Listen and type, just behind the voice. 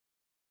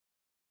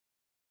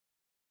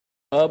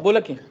बोला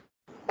की.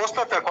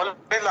 पोहोचलात का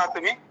कॉलेजला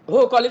तुम्ही?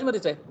 हो,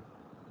 कॉलेजमध्येच आहे.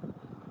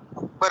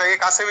 बरं,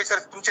 एक असं विचार,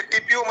 तुमचे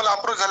टीपीओ मला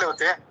अप्रूव्ह झाले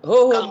होते.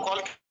 हो काल हो कॉल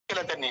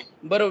केला त्यांनी.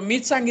 बरोबर,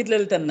 मीच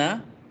सांगितलेलं त्यांना.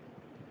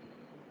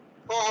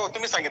 हो हो,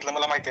 तुम्ही सांगितलं,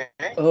 मला माहिती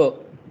आहे. हो,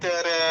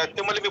 तर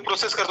ते मला मी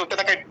प्रोसेस करतो.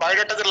 त्यांना काही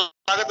बायोडाटा जर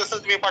लागत असेल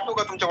तुम्ही पाठवू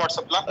का तुमच्या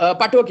व्हॉट्सअपला?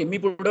 पाठवा की, मी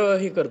पुढं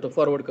हे करतो,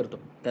 फॉरवर्ड करतो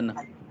त्यांना.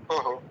 हो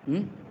हो,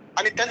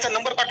 आणि त्यांचा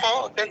नंबर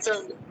पाठवा.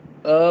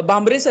 त्यांचं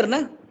भांबरे सर ना?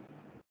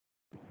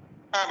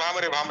 हा,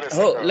 भामरे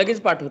हो, सर.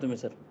 लगेच पाठवतो मी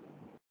सर.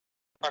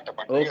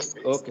 पाठवा.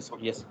 Okay sir,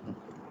 yes.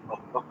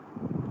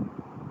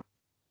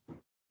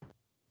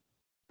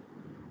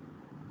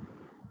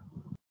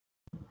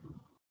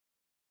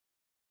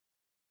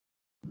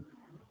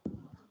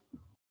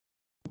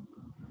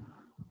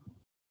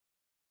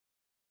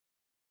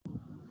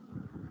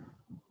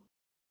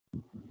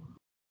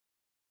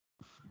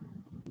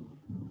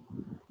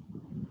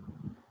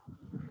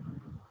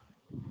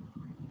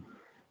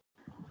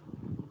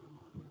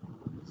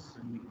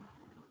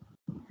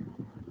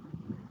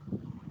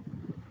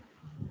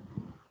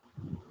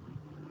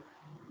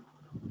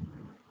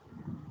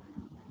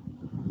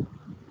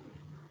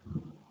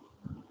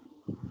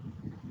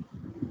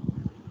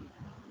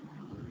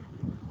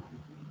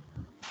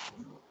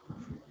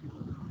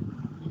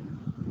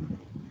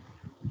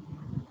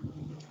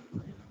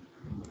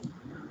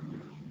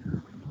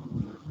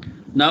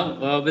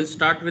 Now we'll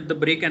start with the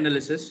break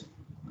analysis.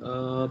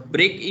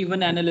 Break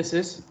even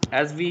analysis,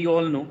 as we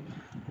all know,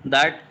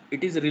 that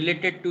it is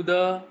related to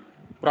the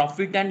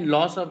profit and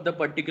loss of the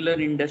particular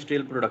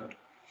industrial product.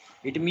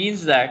 It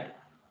means that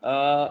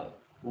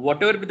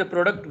whatever be the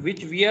product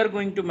which we are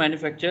going to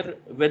manufacture,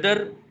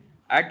 whether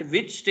at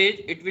which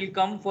stage it will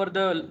come for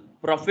the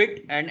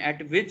profit and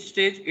at which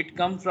stage it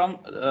come from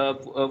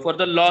for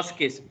the loss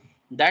case,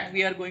 that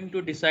we are going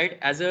to decide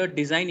as a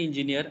design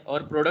engineer or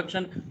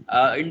production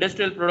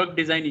industrial product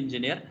design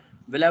engineer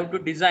will have to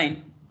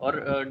design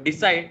or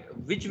decide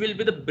which will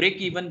be the break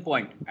even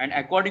point, and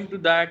according to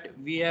that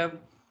we have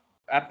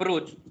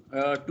approach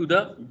to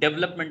the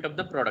development of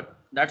the product.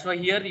 That's why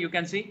here you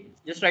can see,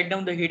 just write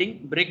down the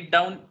heading, break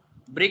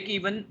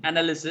even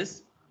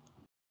analysis.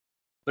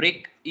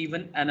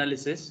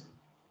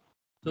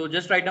 So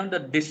just write down the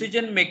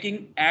decision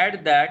making,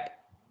 add that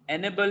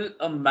enable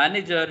a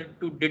manager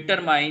to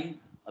determine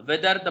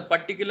whether the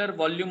particular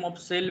volume of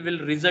sale will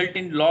result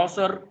in loss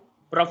or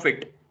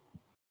profit.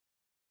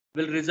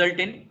 So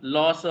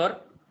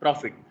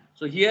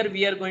here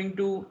we are going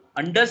to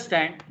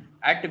understand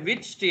at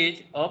which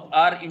stage of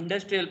our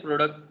industrial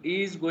product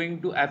is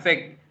going to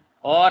affect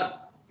or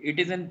it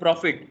is in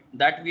profit,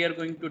 that we are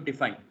going to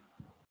define.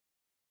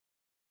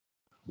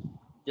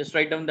 Just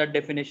write down that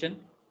definition.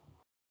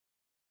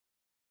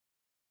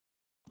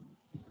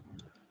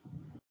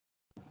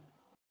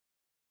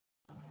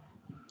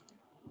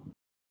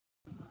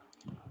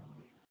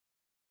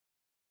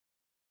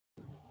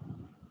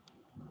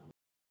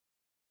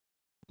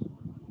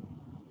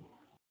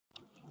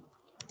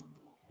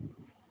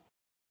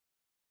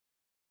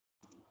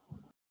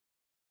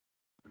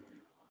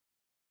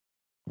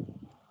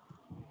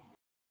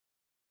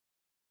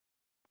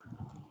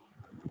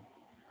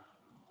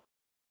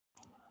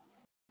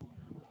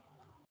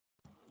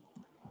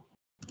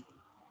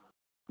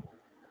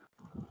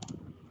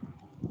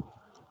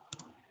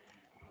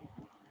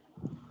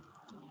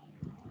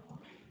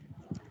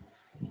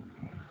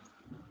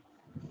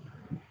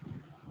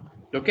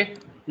 Okay,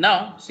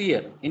 now see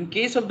here, in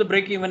case of the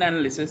break even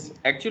analysis,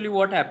 actually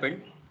what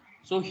happened.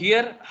 So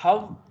here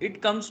how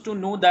it comes to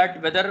know that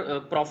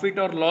whether profit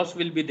or loss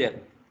will be there.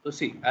 So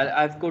see,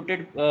 I've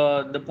quoted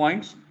the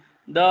points.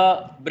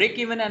 The break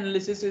even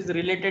analysis is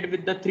related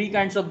with the three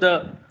kinds of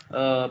the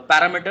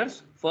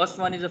parameters. First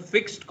one is a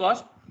fixed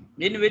cost,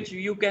 in which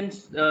you can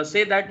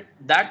say that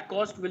that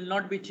cost will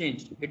not be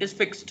changed, it is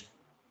fixed.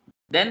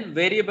 Then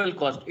variable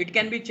cost, it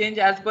can be changed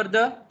as per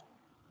the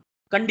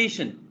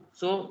condition,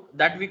 so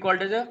that we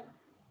called as a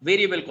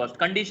variable cost.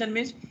 Condition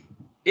means,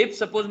 if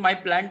suppose my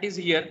plant is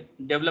here,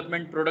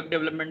 product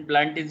development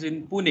plant is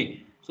in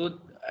Pune, so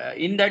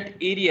in that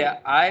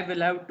area I will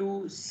have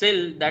to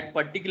sell that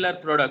particular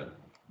product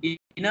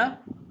in a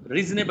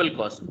reasonable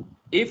cost.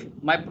 If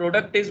my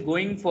product is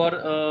going for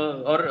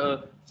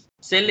or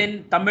sell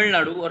in Tamil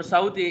Nadu or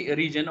south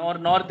region or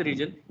north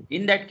region,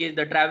 in that case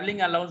the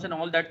traveling allowance and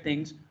all that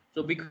things,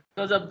 so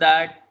because of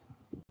that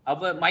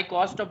my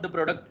cost of the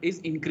product is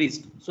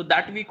increased, so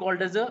that we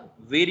called as a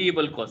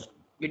variable cost.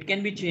 It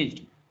can be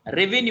changed.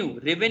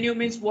 Revenue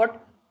means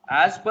what?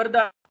 As per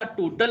the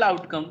total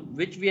outcome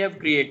which we have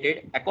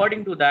created,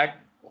 according to that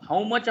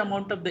how much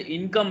amount of the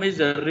income is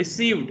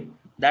received,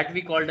 that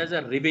we called as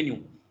a revenue.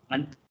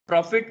 And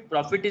profit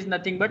is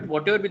nothing but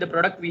whatever be the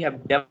product we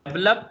have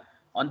developed,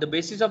 on the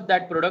basis of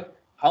that product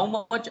how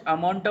much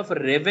amount of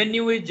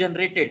revenue is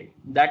generated,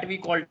 that we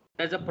called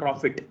as a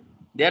profit.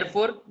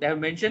 Therefore they have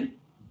mentioned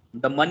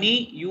the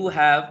money you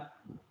have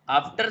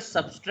after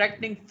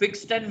subtracting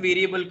fixed and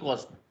variable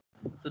cost.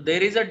 So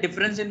there is a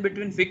difference in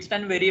between fixed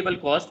and variable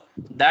cost,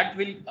 that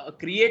will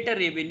create a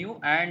revenue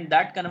and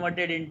that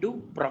converted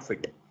into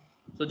profit.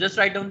 So just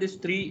write down these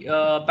three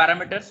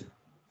parameters: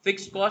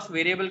 fixed cost,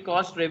 variable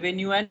cost,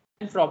 revenue, and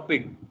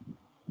profit.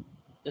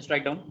 Just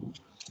write down.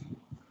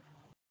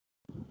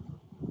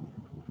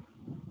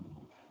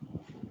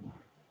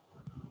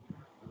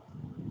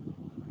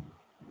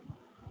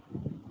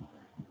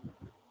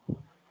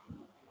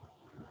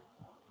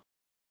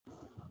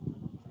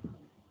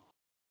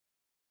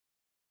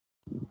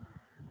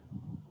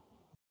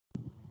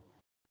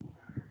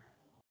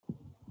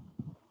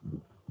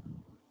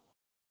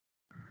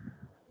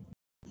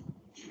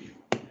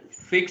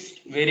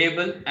 Fixed,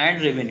 variable,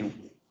 and revenue.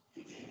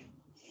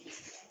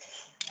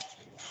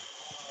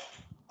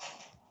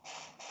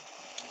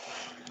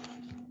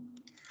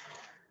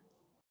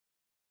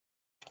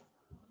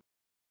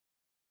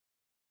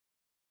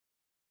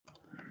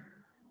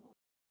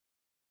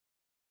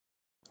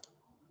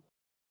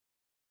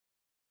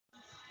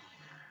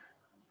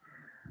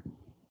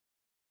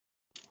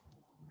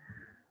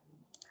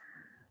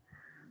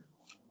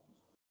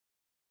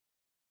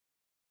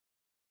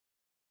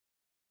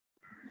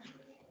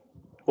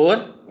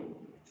 Over.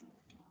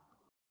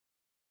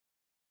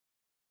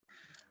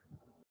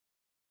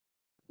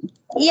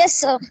 Yes,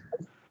 sir.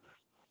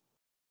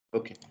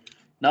 Okay.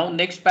 Now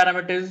next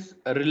parameter is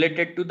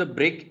related to the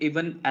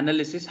break-even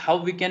analysis. How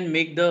we can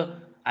make the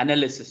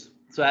analysis.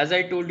 So as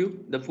I told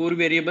you, the four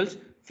variables: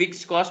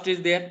 fixed cost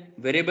is there,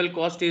 variable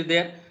cost is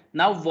there.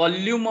 Now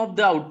volume of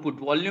the output.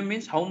 Volume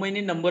means how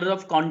many number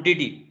of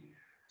quantity.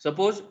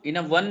 Suppose in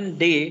a one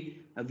day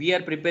we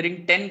are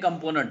preparing 10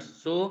 components.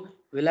 So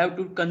we'll have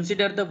to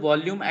consider the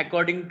volume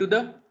according to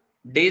the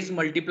days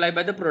multiplied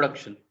by the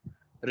production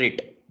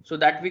rate. So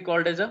that we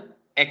called as a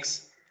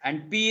X,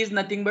 and P is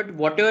nothing but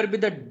whatever be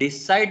the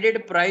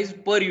decided price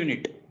per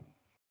unit.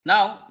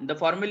 Now the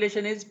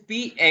formulation is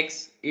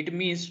Px. It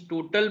means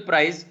total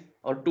price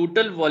or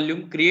total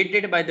volume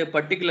created by the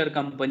particular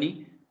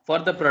company for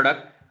the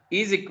product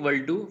is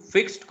equal to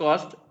fixed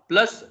cost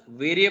plus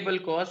variable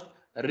cost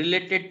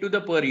related to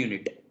the per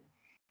unit.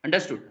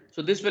 Understood?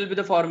 So this will be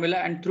the formula,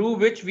 and through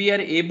which we are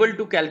able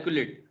to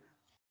calculate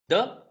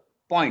the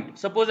point.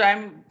 Suppose I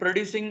am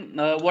producing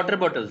water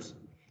bottles.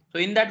 So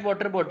in that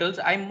water bottles,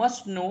 I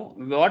must know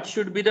what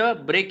should be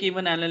the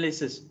break-even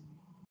analysis.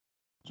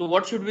 So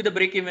what should be the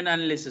break-even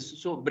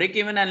analysis? So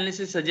break-even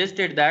analysis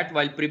suggested that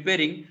while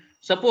preparing,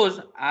 suppose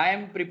I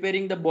am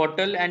preparing the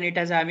bottle and it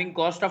has having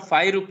cost of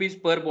 5 rupees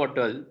per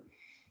bottle,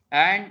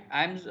 and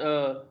I'm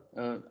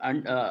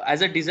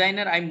as a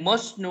designer, I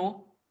must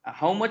know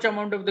how much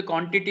amount of the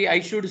quantity I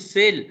should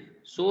sell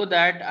so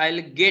that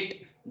I'll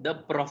get the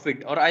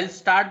profit, or I'll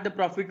start the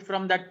profit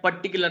from that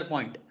particular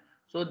point.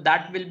 So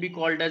that will be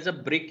called as a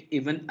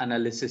break-even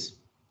analysis.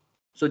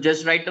 So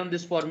just write down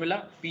this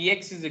formula: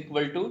 Px is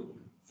equal to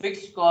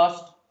fixed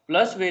cost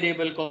plus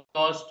variable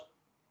cost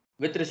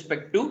with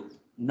respect to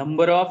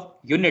number of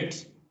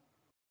units.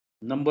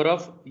 Number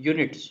of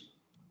units.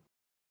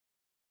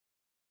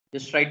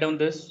 Just write down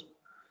this.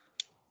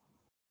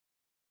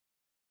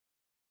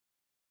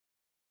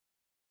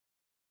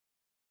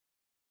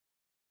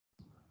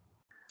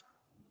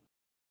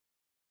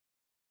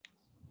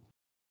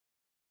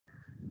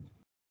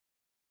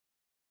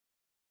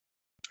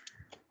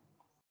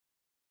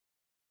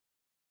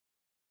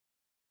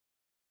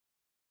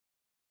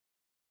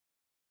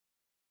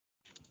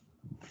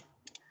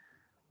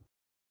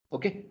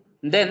 Okay.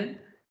 Then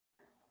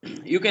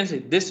you can see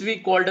this we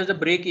called as a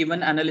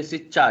break-even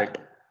analysis chart.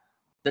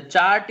 The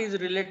chart is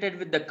related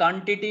with the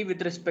quantity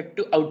with respect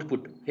to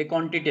output. Hey,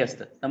 quantity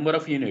असतं, number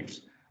of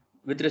units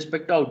with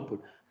respect to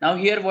output. Now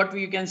here what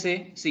we can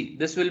say, see,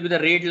 this will be the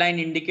red line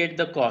indicate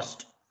the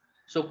cost.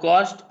 So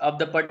cost of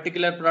the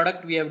particular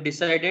product we have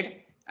decided,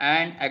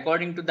 and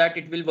according to that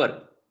it will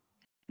work.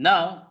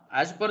 Now,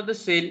 as per the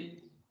sale,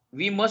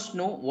 we must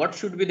know what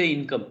should be the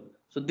income.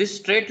 So this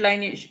straight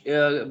line,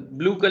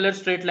 blue color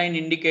straight line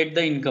indicate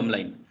the income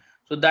line.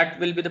 So that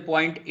will be the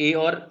point A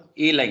or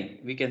A line,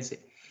 we can say.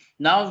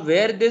 Now,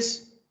 where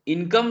this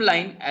income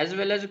line as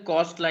well as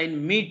cost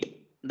line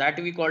meet,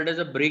 that we called as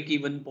a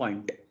break-even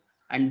point.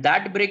 And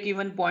that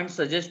break-even point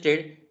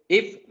suggested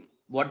if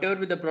whatever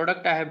with the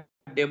product I have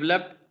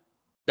developed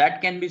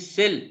that can be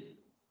sell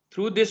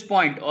through this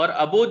point or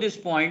above this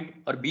point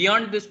or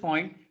beyond this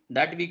point,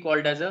 that we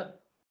called as a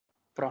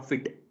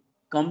profit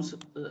comes.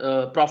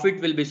 Profit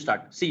will be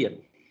start. See here,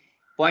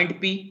 point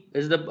P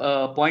is the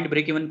point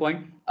break even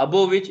point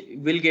above which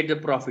will get the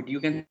profit. You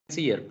can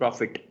see here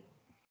profit,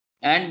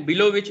 and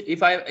below which if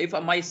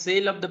my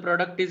sale of the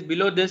product is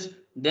below this,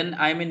 then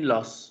I am in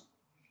loss.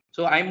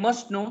 So I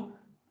must know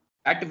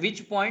at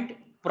which point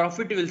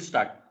profit will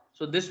start.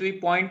 So this we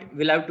point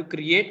will have to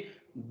create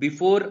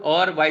before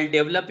or while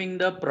developing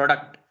the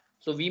product.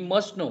 So we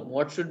must know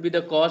what should be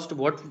the cost,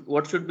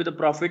 what should be the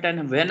profit,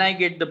 and when I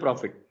get the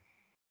profit.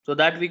 So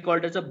that we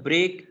called as a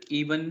break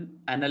even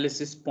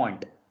analysis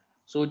point.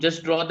 So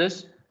just draw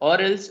this,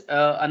 or else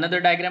another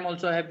diagram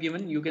also I have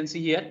given. You can see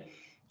here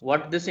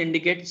what this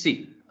indicates.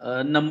 See,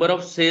 number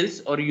of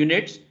sales or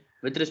units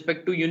with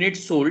respect to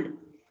units sold.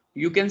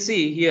 You can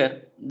see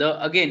here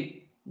the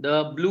again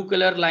the blue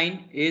color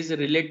line is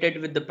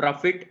related with the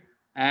profit,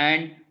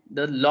 and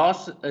the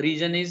loss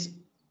region is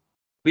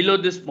below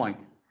this point.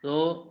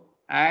 So,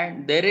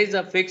 and there is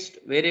a fixed,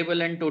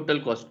 variable and total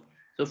cost.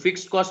 So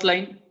fixed cost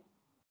line,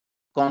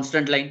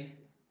 constant line,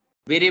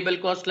 variable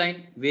cost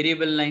line,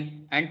 variable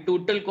line, and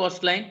total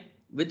cost line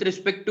with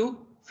respect to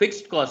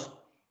fixed cost.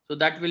 So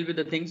that will be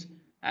the things.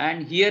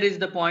 And here is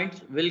the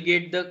points will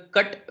get the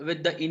cut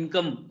with the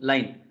income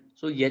line.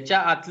 So yacha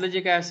आतलं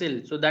जे काय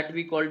असेल, so that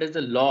we called as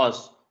a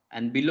loss,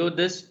 and below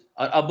this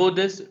or above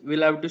this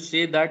we'll have to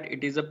say that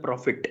it is a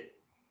profit.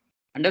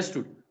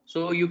 Understood?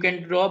 So you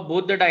can draw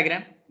both the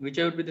diagram,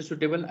 whichever would be the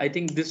suitable. I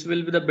think this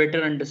will be the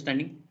better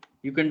understanding.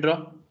 You can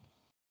draw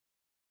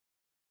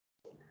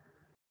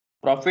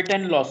profit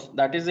and loss.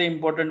 That is the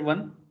important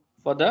one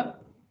for the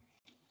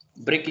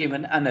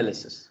break-even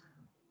analysis.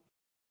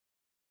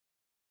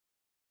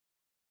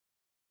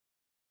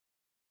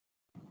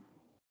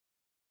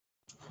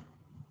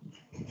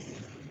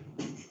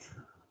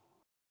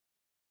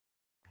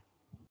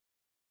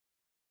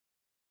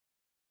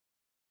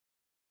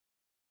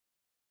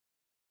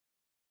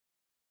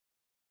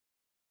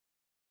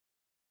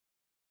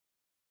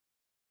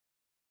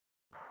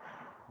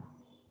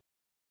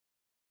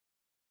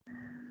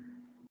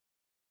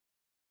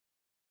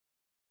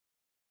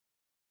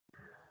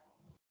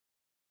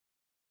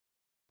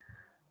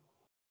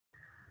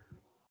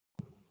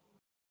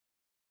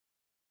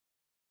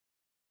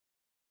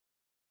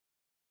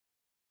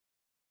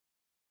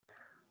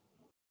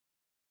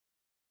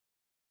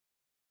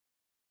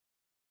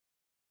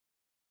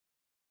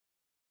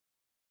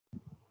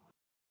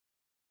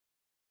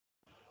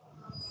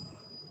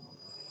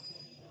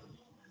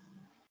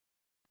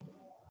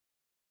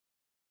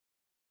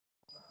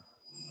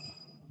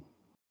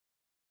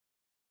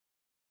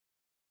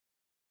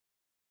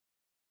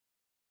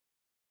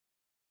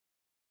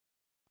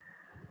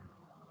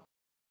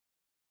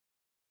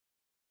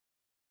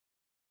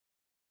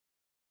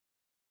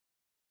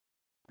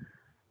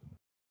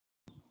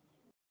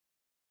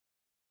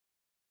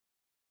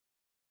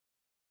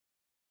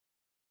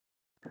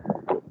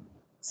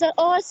 Sir,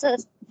 or sir.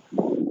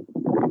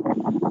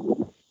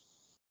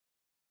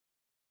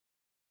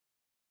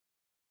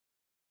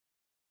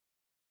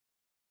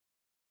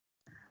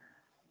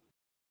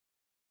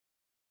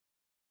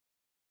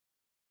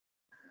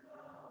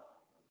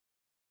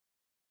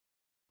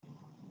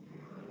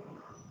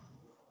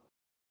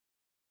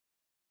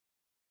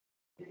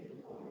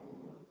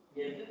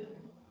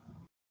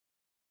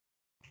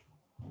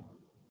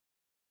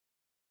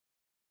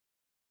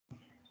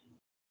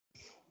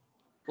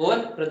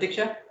 Over,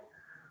 Pratiksha?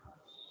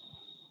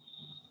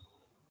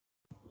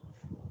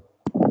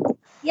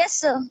 Yes,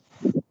 sir.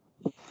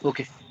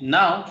 Okay.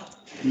 Now,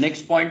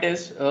 next point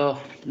is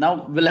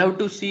now we'll have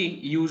to see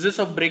uses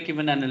of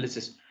break-even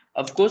analysis.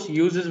 Of course,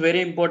 use is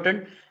very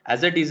important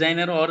as a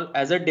designer or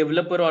as a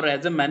developer or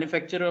as a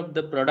manufacturer of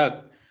the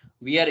product.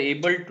 We are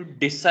able to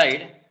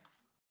decide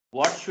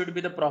what should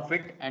be the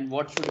profit and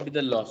what should be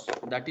the loss.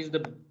 That is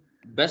the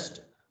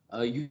best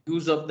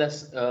use of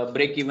this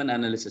break-even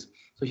analysis.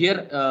 So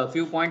here a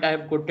few point I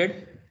have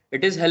quoted.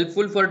 It is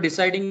helpful for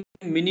deciding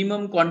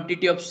minimum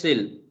quantity of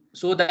sale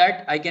so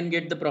that I can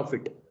get the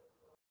profit.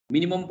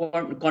 Minimum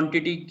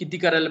quantity किती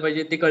करायला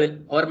पाहिजे ते कळेल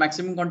और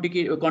maximum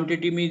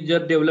quantity मी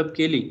जर develop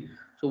केली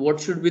so what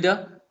should be the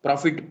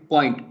profit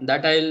point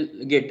that I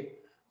will get.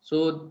 So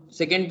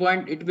second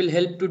point, it will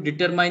help to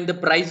determine the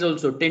price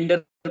also,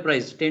 tender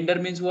price. Tender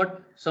means what?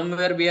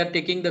 Somewhere we are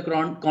taking the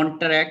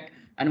contract,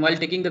 and while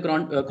taking the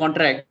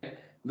contract,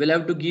 we'll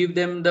have to give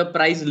them the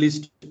price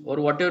list or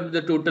whatever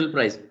the total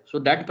price. So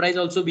that price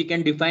also we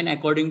can define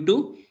according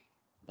to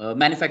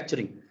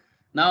manufacturing.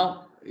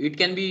 Now it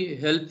can be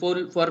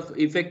helpful for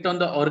effect on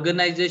the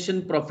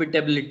organization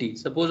profitability.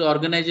 Suppose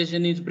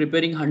organization is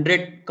preparing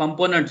 100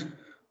 components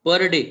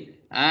per day,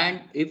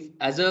 and if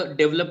as a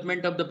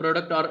development of the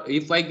product, or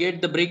if I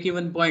get the break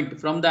even point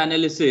from the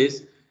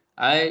analysis,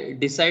 I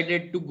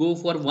decided to go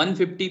for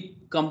 150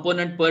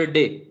 component per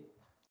day,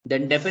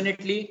 then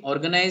definitely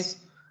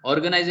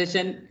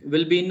organization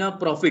will be in a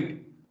profit.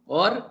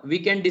 Or we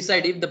can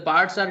decide if the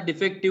parts are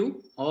defective,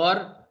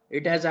 or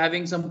it has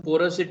having some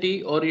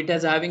porosity, or it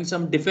has having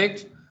some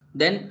defects,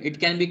 then it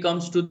can be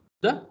comes to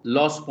the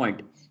loss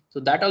point. So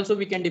that also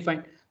we can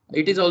define.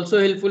 It is also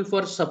helpful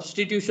for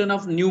substitution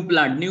of new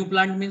plant. New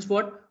plant means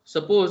what?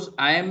 Suppose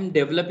I am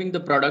developing the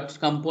products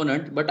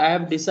component, but I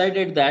have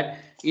decided that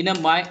in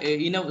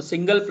a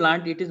single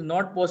plant it is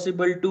not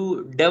possible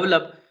to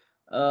develop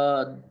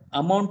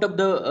amount of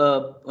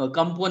the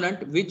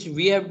component which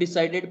we have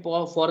decided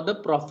for the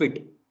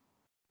profit.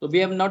 So we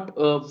have not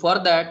for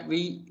that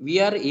we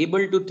are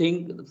able to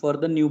think for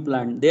the new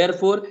plant.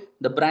 Therefore,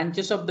 the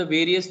branches of the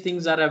various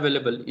things are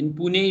available. In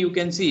Pune, you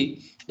can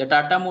see the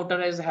Tata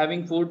Motor is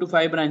having 4 to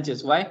 5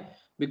 branches. Why?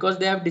 Because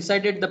they have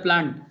decided the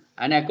plant,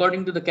 and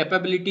according to the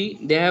capability,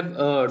 they have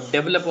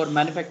developed or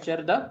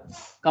manufactured the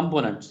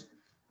components.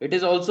 It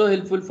is also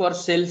helpful for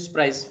sales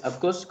price, of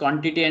course,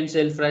 quantity and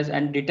sales price,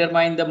 and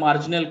determine the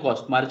marginal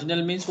cost.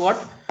 Marginal means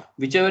what?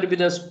 Whichever be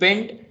the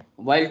spent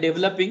while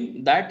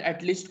developing, that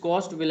at least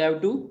cost will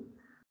have to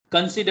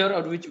consider,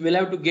 or which will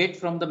have to get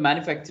from the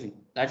manufacturing.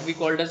 that we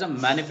called as a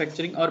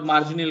manufacturing or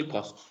marginal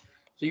cost.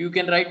 So you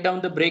can write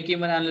down the break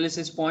even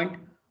analysis point,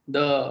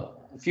 the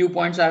few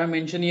points I have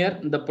mentioned here,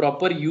 the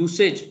proper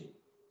usage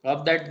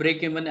of that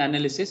break even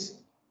analysis.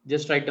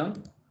 Just write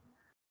down.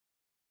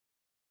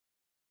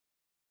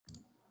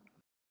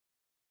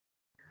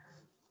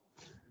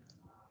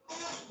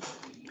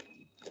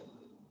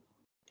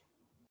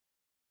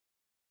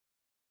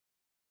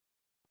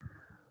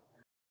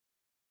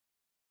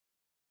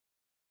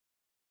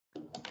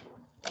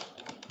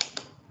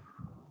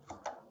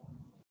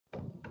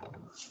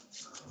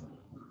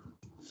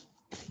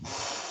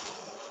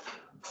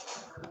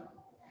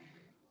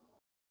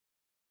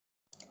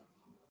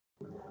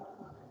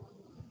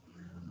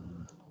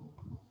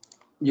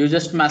 You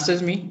just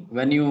message me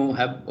when you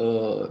have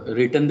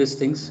written these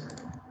things.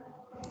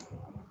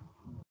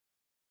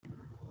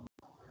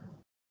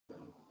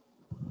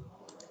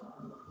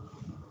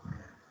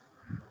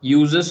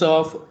 Uses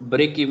of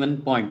break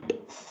even point,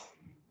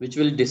 which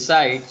will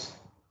decide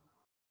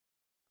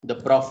the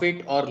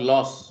profit or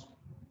loss.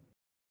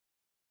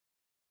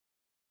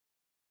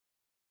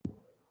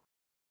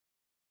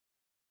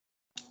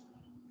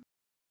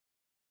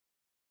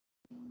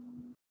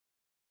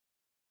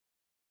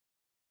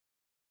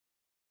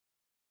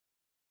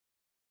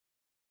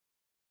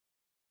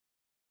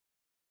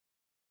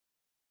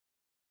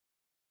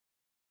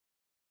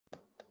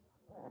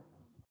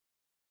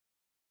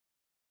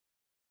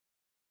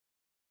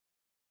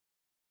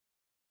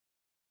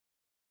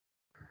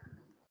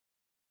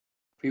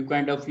 Few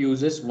kind of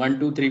uses, 1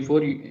 2 3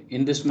 4,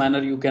 in this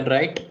manner you can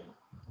write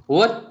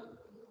over.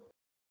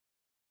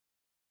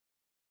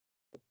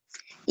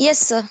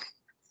 Yes, sir.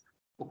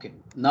 Okay,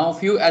 now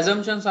few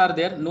assumptions are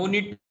there, no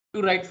need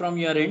to write from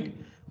your end.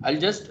 I'll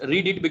just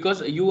read it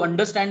because you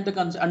understand the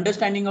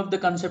understanding of the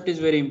concept is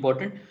very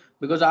important,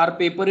 because our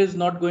paper is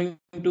not going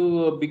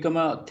to become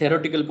a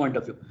theoretical point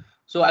of view.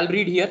 So I'll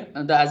read here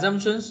the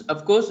assumptions.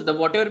 Of course, the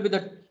whatever be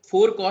the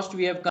four cost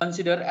we have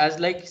considered as,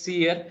 like, see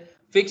here,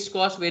 fixed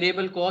cost,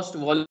 variable cost,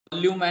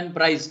 volume and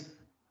price.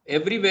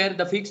 Everywhere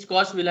the fixed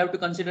cost will have to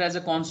consider as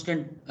a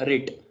constant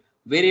rate,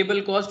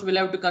 variable cost will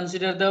have to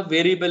consider the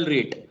variable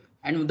rate,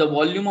 and the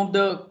volume of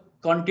the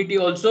quantity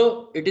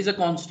also, it is a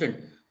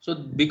constant. So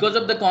because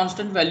of the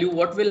constant value,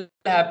 what will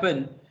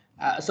happen,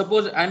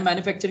 suppose I'm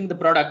manufacturing the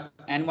product,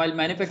 and while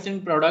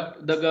manufacturing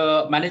product,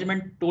 the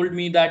management told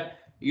me that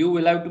you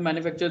will have to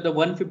manufacture the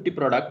 150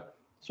 product.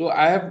 So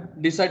I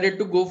have decided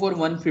to go for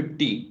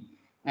 150,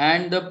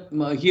 and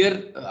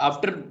here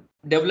after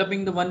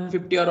developing the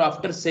 150 or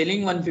after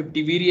selling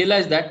 150, we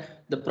realize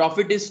that the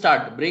profit is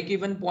start, break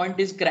even point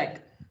is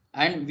crack,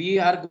 and we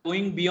are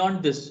going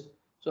beyond this.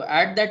 So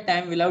at that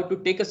time we'll have to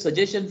take a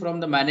suggestion from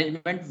the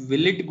management,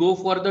 will it go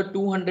for the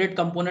 200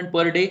 component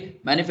per day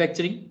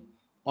manufacturing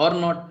or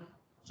not.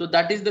 So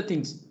that is the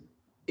things.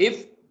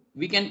 If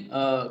we can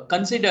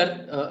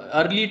consider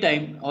early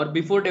time or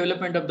before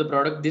development of the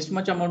product, this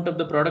much amount of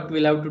the product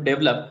will have to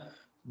develop,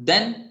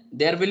 then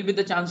there will be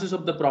the chances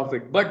of the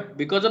profit. But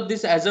because of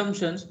these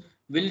assumptions,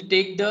 will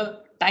take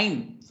the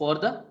time for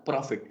the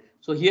profit.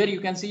 So here you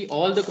can see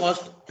all the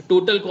cost,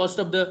 total cost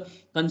of the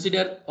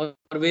consider, or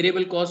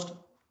variable cost,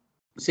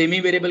 semi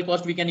variable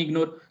cost we can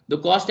ignore. The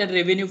cost and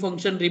revenue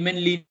function remain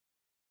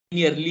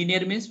linear.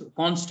 Linear means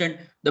constant.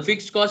 The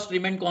fixed cost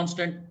remain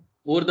constant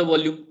over the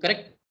volume,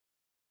 correct?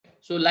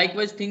 So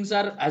likewise, things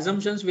are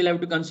assumptions we'll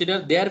have to consider.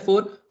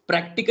 Therefore,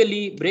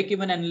 practically break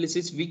even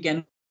analysis we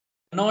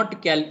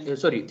cannot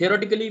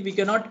theoretically we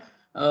cannot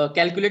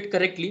calculate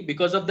correctly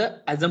because of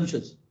the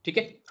assumptions. ठीक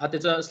है, हा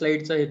त्याचा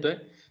स्लाइडचा येतोय.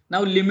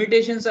 Now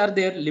limitations are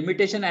there.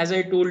 Limitation, as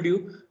I told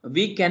you,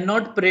 we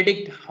cannot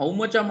predict how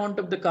much amount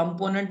of the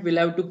component we'll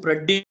have to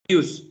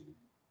produce.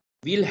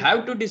 We'll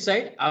have to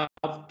decide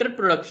after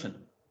production,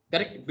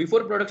 correct?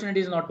 Before production it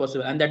is not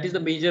possible, and that is the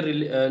major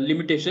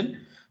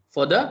limitation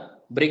for the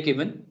break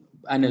even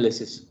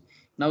analysis.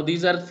 Now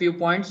these are few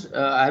points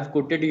I have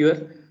quoted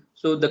here.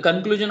 So the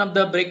conclusion of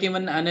the break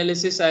even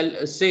analysis,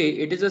 I'll say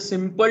it is a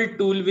simple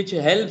tool which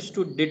helps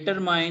to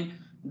determine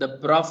the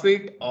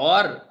profit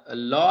or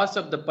loss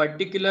of the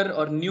particular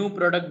or new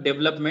product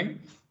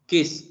development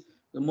case.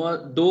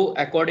 Though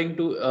according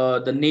to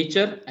the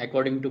nature,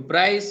 according to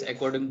price,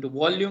 according to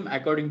volume,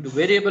 according to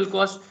variable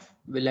cost,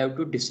 we'll have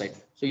to decide.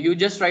 So you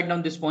just write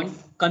down this point,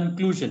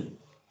 conclusion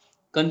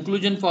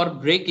for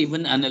break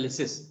even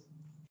analysis.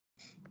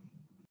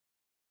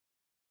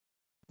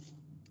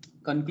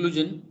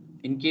 Conclusion,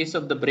 in case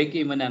of the break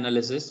even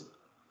analysis,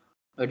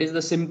 it is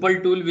the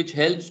simple tool which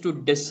helps to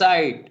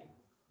decide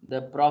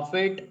the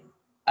profit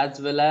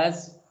as well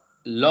as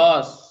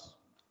loss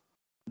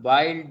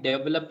while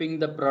developing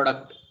the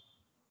product,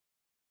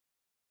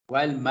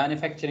 while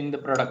manufacturing the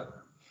product.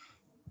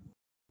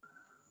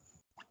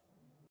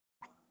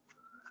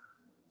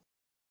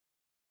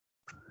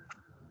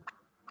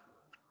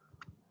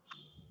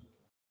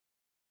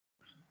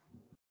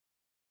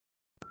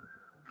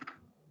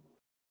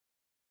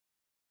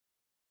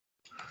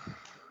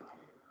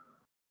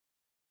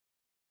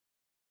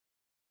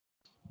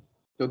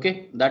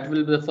 Okay, that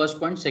will be the first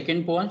point.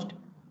 Second point,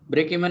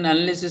 break-even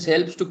analysis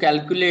helps to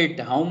calculate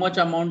how much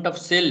amount of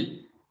sale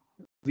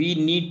we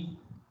need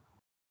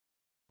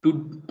to,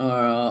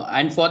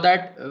 and for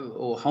that,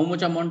 how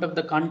much amount of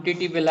the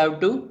quantity we'll have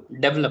to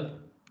develop.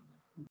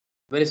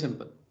 Very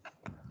simple.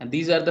 And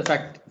these are the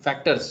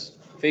factors: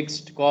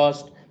 fixed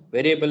cost,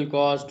 variable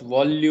cost,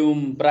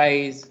 volume,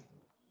 price.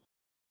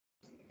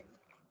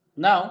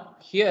 Now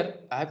here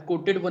I have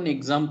quoted one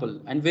example,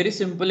 and very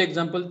simple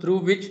example through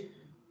which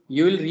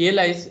you will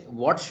realize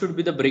what should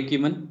be the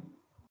break-even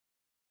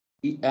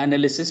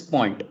analysis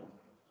point.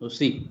 So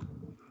see,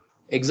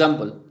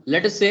 example,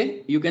 let us say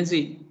you can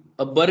see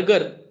a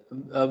burger,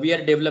 we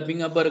are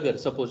developing a burger,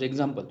 suppose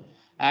example,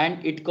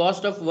 and it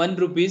cost of 1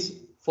 rupees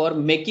for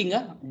making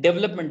a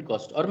development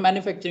cost or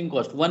manufacturing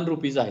cost 1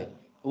 rupees आहे,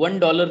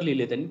 $1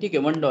 लिहिले त्यांनी, ठीक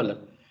आहे, $1,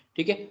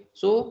 ठीक आहे.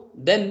 So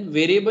then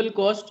variable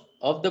cost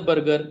of the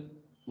burger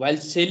while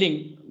selling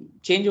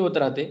change होत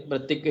राहते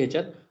प्रत्येक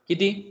ह्याच्यात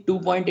किती,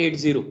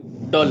 $2.80.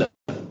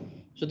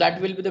 So that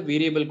will be the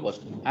variable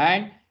cost,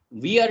 and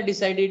we are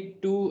decided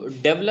to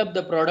develop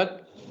the product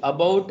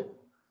about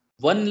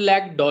 $1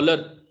 lakh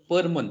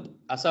per month.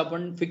 असं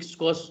आपण fixed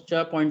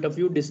कॉस्टच्या point of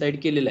view decide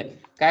केलेलं आहे.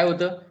 काय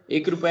होतं,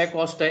 $1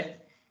 कॉस्ट आहे,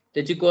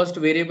 त्याची कॉस्ट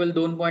व्हेरिएबल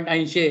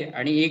 2.80 आहे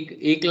आणि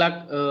 $1 लाख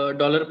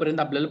पर्यंत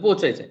आपल्याला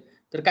पोहोचायचं आहे.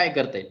 तर काय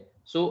करता येईल?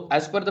 सो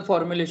as per the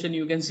formulation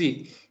you can see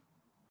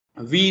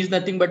V is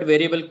nothing but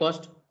variable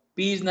cost, P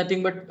is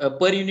nothing but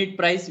per unit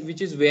price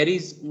which is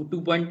varies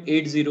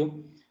 2.80,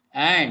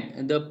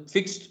 and the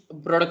fixed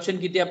production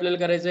किती आपल्याला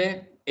करायचं आहे,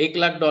 $1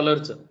 lakh.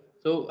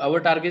 So our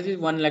target is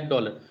 $1 lakh.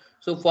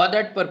 So for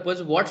that purpose,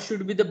 what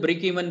should be the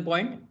break even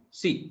point?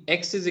 See,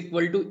 X is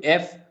equal to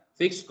F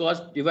fixed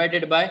cost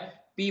divided by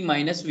P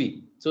minus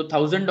V. So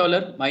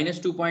 $1,000 minus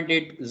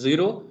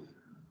 2.80,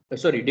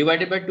 sorry,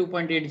 divided by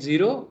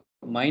 2.80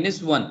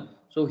 minus 1.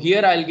 So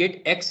here I'll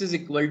get X is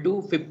equal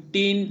to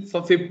 15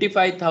 for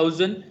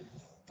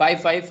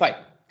 55,555,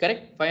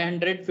 correct?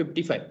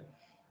 555.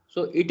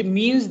 So it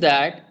means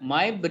that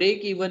my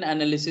break even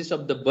analysis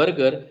of the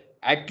burger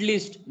at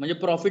least म्हणजे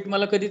profit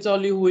मला कधी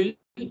चालू होईल,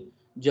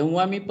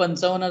 जेव्हा मी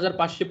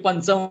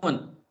 55,555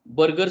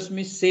 burgers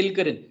मी cell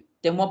करेन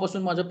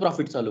तेव्हापासून माझं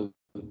profit चालू होईल.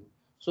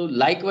 सो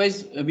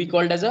likewise we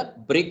called as a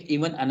break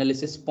even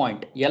analysis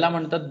point. याला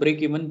म्हणतात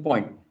ब्रेक इवन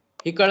पॉइंट.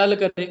 हे कळालं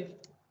का रे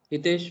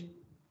हितेश,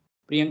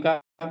 प्रियंका,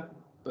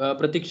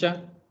 प्रतीक्षा?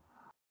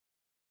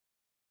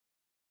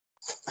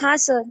 हाँ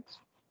सर.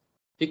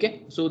 ठीक है.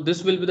 So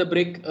this will be the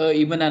break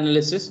even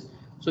analysis.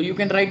 So you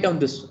can write down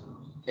this.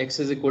 X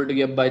is equal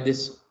to F by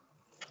this.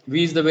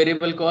 V is the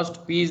variable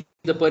cost, P is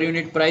the per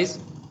unit price,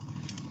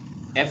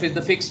 F is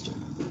the fixed.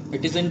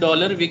 It is in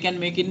dollar. We can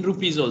make in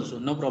rupees also,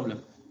 no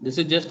problem. This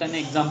is just an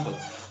example.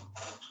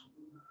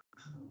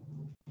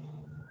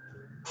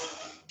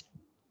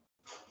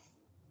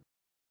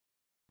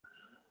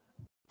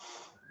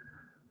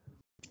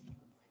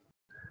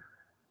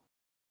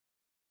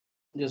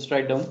 Just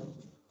write down.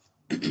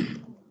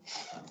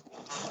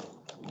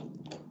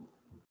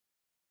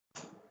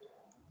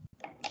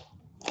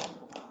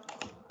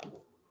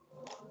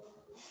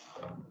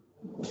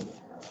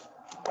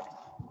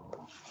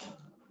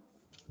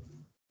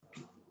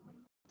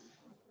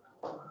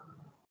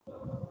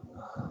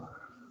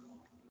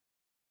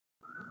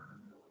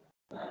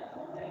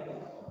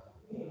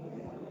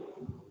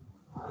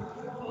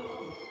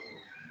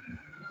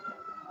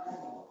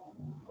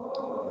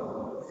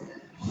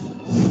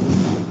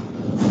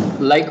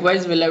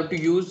 Likewise, we'll have to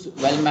use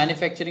while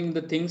manufacturing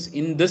the things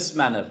in this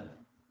manner.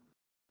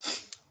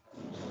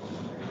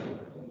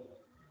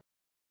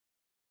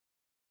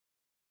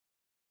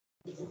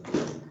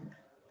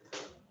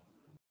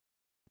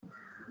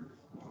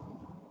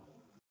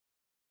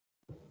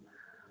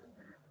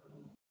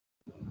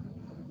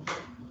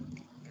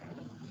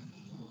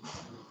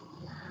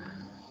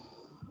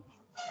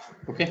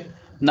 Okay,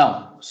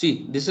 now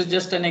see, this is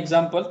just an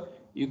example.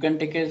 You can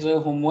take as a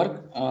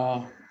homework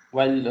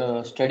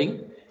while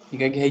studying.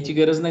 Now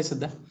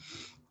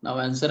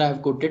answer I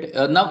have quoted.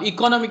 Now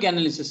economic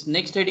analysis.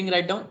 Next heading,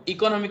 write down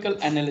economical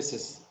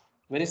analysis.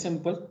 Very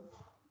simple.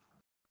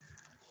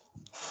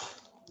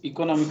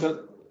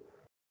 Economical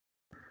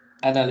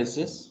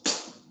analysis.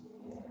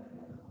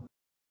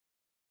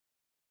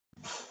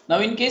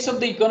 Now in case of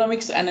the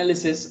economics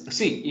analysis,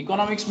 see,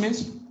 economics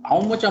means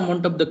how much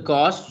amount of the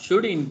cost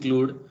should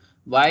include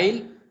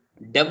while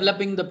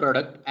developing the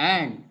product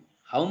and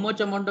how much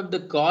amount of the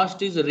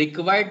cost is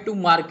required to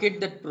market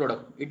that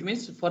product. It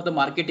means for the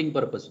marketing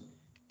purpose,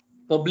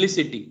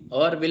 publicity,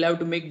 or we'll have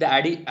to make the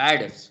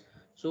ads.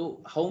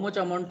 So how much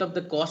amount of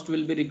the cost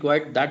will be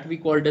required, that we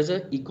called as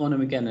a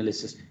economic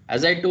analysis.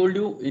 As I told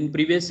you in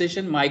previous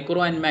session,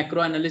 micro and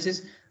macro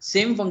analysis,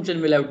 same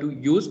function we'll have to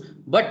use,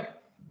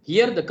 but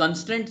here the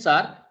constraints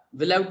are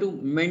we'll have to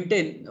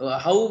maintain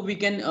how we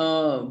can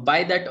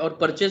buy that or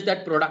purchase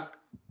that product.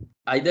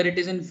 Either it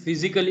is in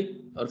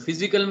physically or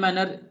physical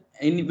manner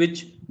in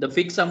which the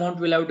fixed amount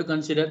will have to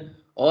consider,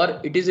 or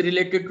it is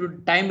related to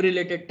time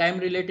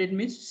related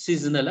means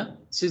seasonal.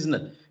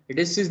 It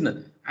is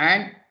seasonal.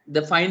 And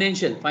the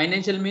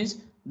financial means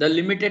the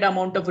limited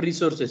amount of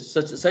resources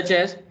such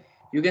as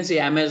You can say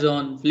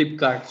Amazon,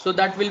 Flipkart. So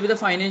that will be the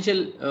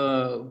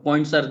financial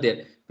points are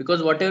there,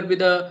 because whatever be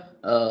the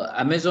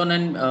Amazon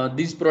and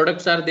these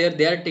products are there,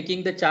 they are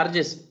taking the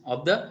charges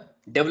of the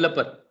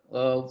developer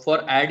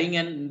for adding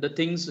and the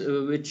things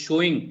which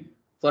showing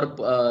for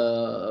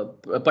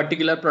a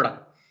particular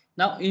product.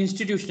 Now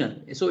institutional.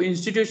 So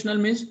institutional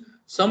means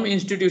some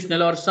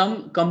institutional or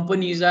some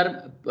companies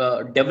are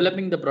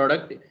developing the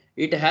product.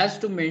 It has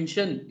to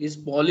mention its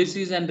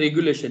policies and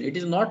regulation. It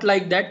is not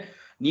like that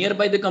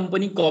nearby the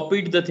company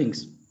copied the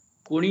things.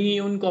 कोणीही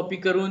येऊन copy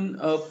करून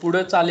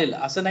पुढे चालेल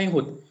असं नाही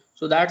होत.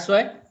 So that's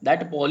why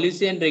that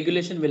policy and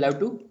regulation will have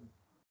to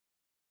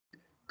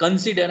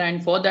consider,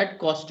 and for that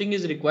costing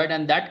is required,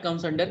 and that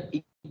comes under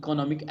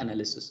economic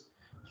analysis.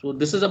 So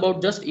this is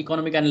about just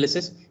economic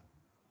analysis.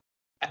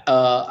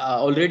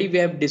 Already we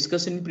have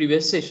discussed in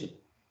previous session.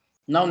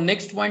 Now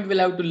next point we'll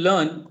have to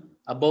learn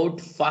about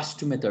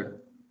fast method.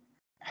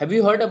 Have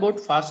you heard about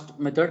fast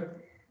method?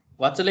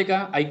 वाचले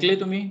का? ऐकले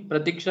तुम्ही?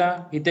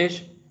 प्रतीक्षा,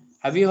 Hitesh,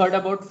 have you heard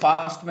about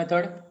fast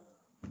method?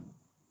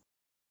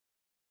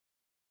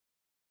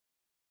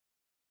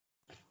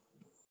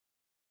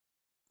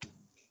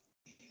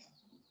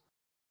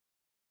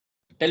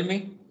 Tell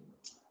me.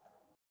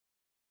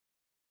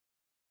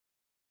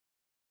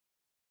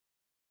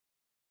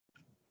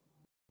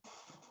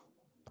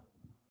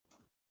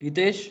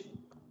 Hitesh,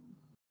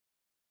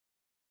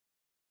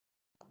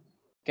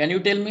 can you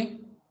tell me?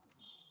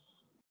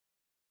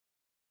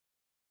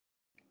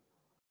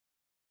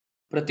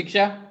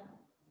 Pratiksha,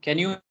 can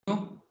you?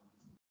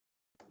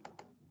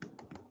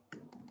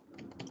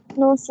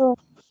 No, sir.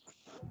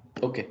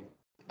 Okay,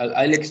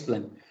 I'll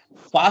explain.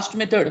 Fast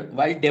method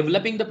while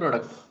developing the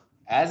product,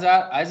 as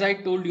I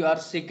told you, our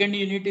second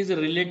unit is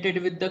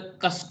related with the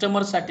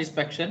customer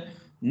satisfaction,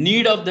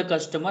 need of the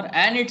customer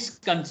and its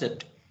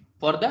concept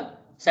for the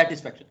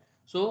satisfaction.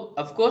 So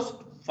of course,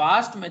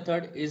 fast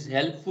method is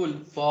helpful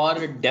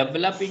for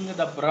developing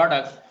the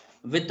product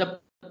with the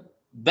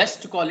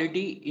best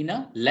quality in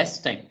a less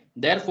time.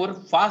 Therefore,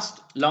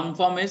 fast long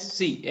form is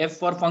C. F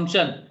for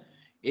function,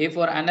 A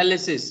for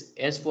analysis,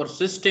 S for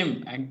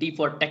system, and T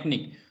for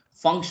technique.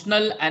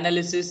 Functional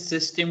analysis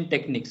system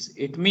techniques.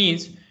 It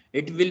means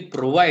it will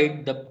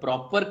provide the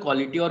proper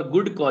quality or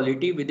good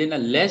quality within a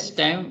less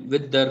time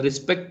with the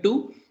respect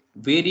to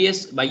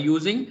various by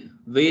using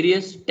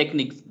various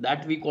techniques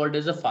that we called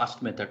as a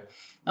fast method.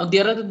 Now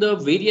there are the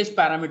various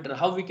parameters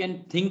how we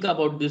can think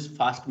about this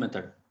fast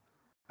method.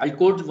 I'll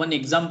quote one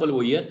example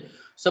over here.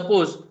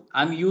 Suppose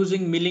I'm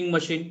using milling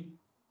machine,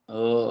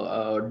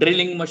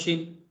 drilling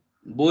machine,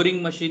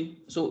 boring machine.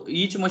 So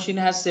each machine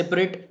has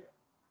separate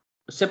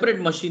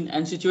machine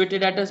and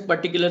situated at a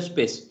particular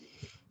space.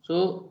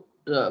 So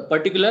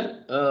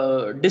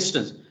particular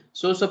distance.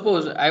 So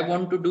suppose I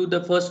want to do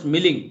the first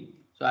milling.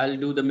 So I'll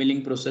do the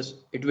milling process.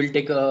 It will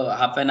take a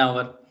half an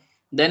hour.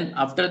 Then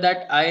after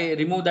that, I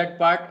remove that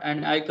part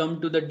and I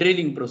come to the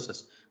drilling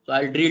process. So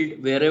I'll drill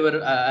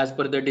wherever as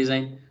per the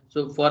design.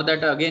 So for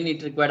that again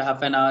it required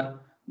half an hour.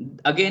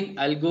 Again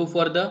I'll go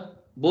for the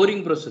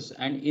boring process,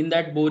 and in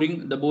that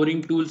boring the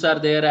boring tools are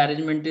there,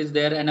 arrangement is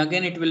there, and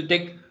again it will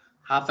take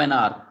half an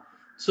hour.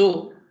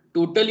 So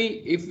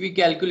totally if we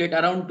calculate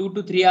around 2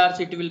 to 3 hours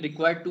it will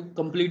require to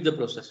complete the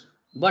process.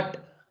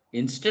 But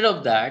instead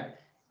of that,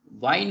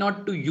 why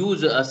not to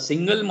use a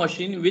single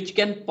machine which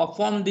can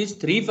perform these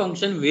three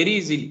functions very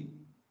easily?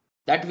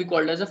 That we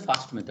called as a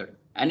fast method,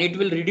 and it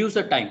will reduce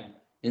the time.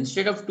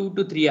 Instead of 2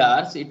 to 3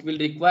 hours, it will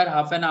require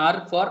half an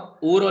hour for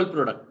overall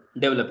product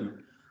development.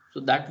 So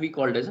that we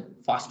called as a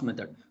fast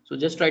method. So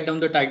just write down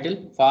the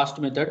title, fast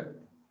method,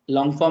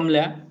 long form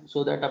लिहा,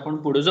 so that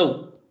आपण पुढे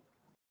जाऊ.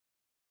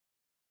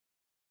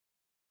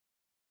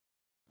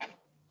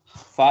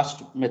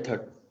 Fast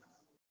method.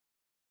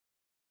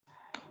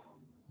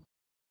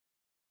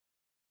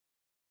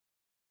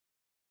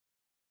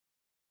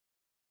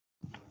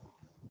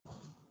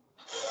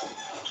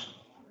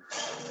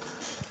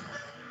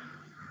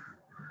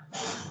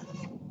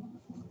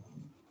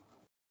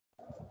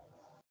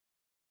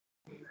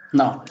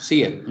 Now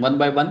see here, one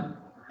by one,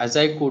 as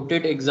I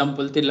quoted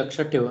example ते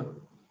लक्षात ठेवा.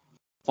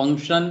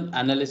 Function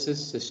analysis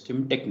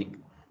system technique.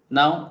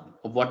 Now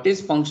what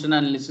is function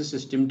analysis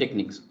system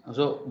techniques?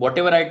 So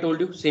whatever I told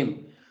you,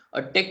 same.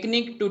 A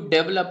technique to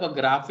develop a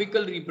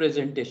graphical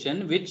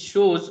representation which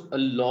shows a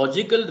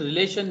logical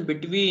relation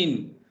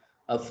between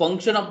a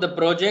function of the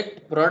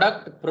project,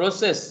 product,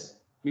 process.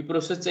 We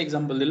process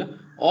example दिलं,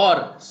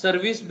 or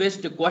service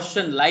based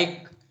question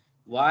like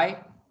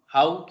why,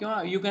 how,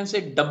 you can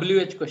say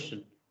WH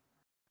question.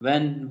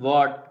 When,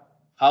 what,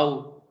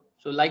 how.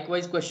 So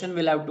likewise question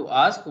will have to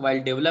ask while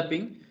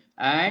developing,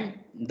 and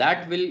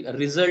that will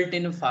result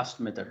in a fast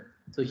method.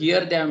 So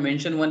here they have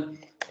mentioned one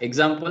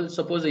example.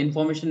 Suppose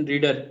information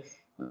reader,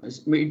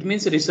 it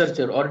means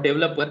researcher or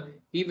developer,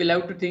 he will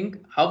have to think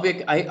how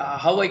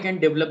I can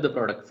develop the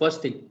product.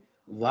 First thing,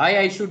 why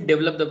I should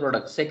develop the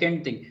product.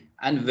 Second thing,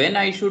 and when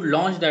I should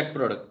launch that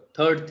product.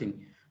 Third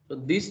thing. So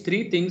these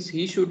three things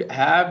he should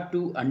have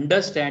to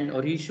understand,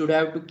 or he should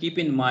have to keep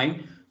in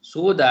mind,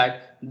 so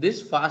that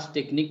this fast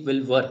technique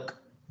will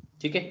work.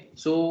 ठीक आहे.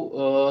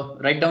 सो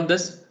right down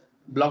this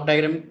block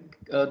diagram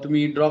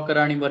तुम्ही draw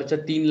करा आणि वरच्या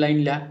 3 line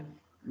लिहा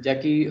ज्या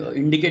की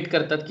indicate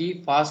करतात की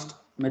फास्ट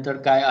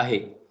मेथड काय आहे.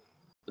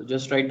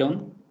 Just right down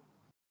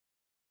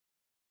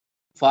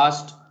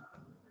fast,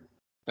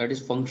 that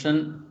is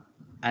function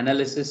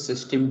analysis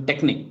system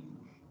technique.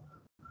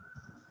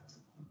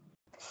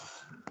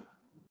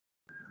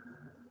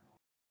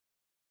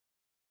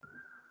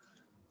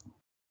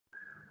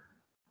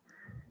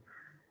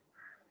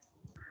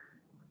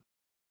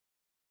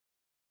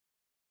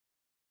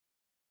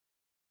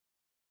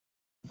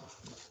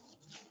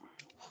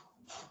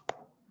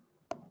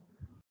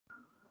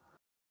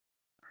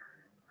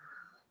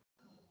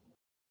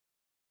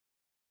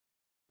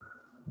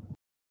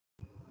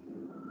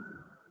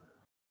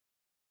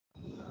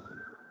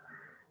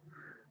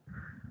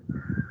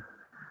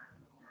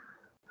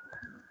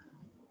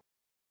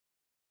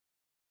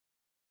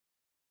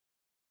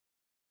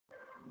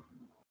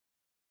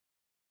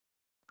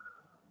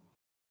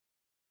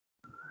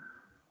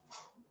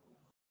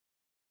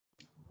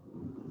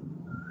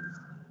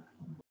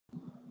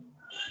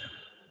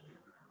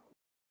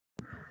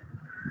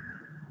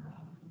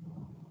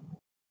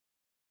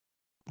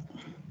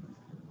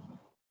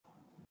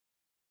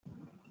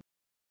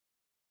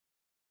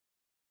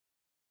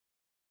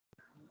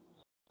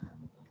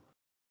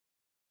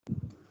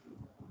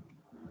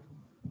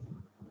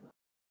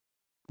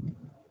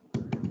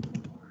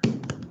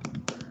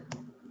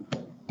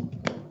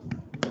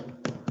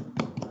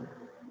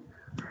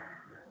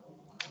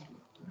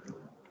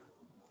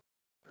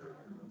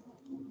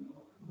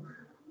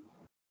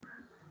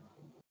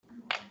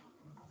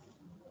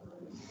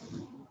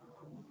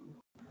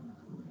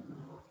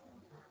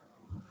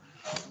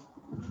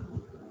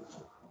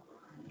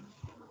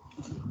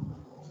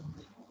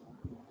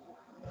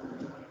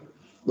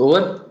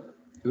 Over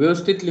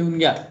व्यवस्थित लिहून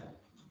घ्या.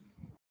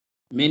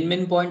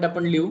 मेन पॉइंट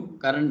आपण लिहू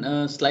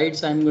कारण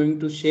slides I am going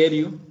to share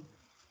you.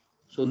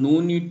 So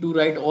no need to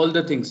write all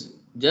the things.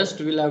 Just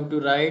we'll have to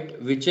write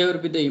whichever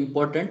be the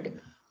important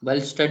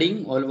while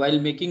studying or while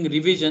making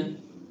revision.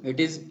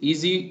 It is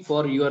easy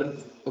for your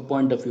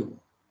point of view.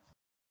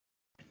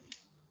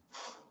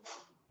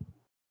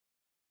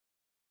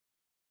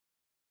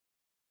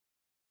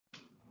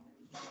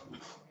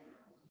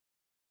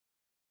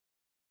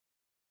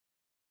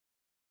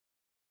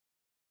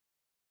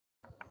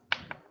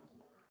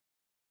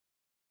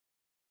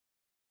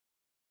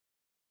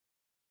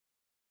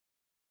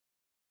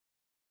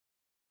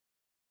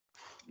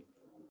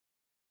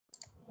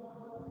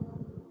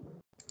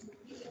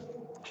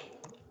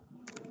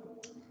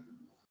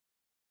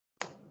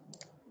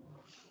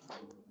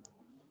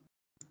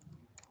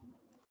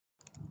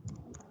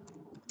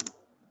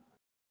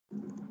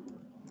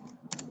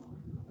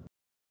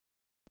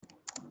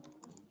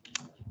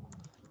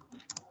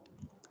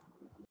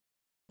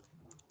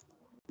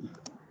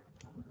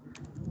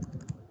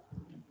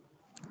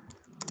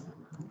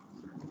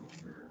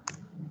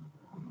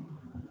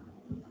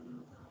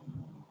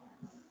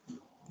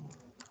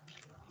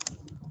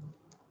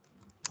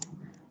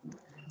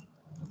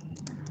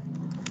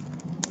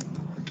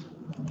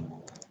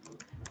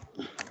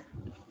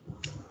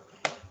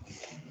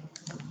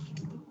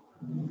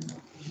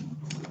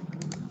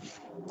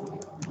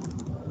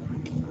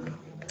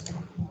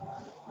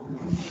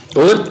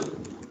 Over.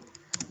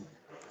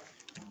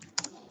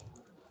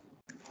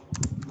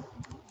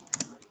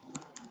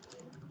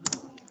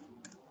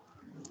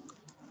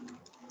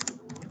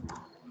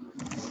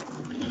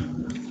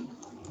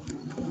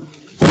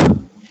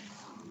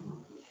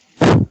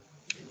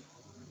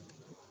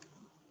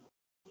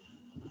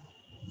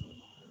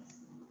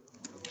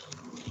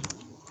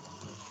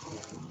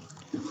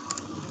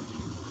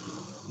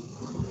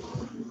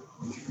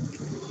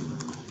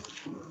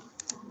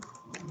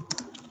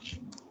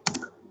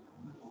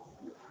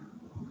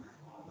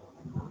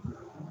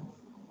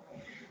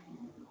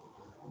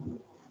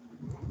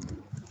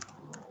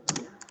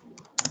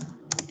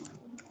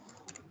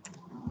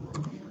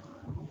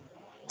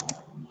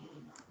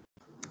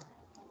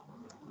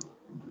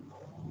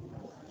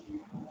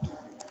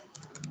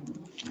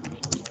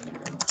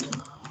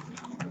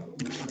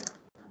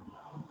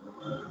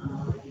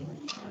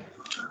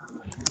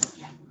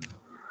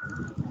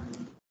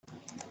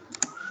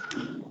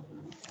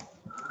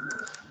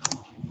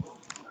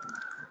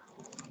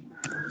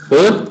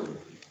 Over.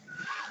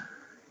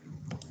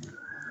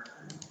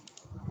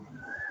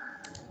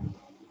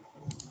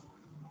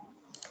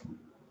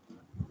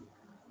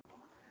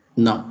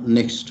 Now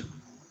next.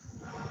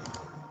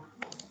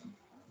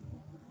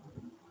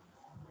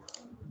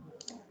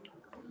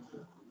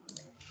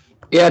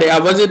 अरे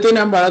आवाज येतोय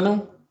ना बाळांनो?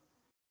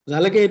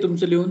 झालं काय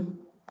तुमचं लिहून?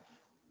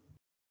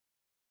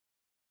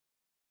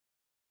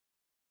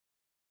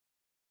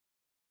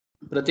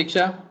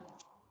 प्रतीक्षा?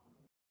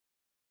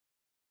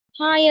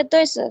 हा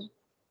येतोय सर.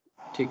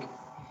 ठीक.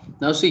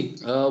 Now see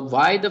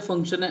why the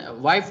function,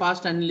 why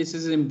fast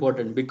analysis is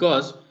important,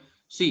 because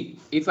see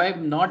if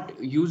I'm not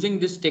using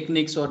these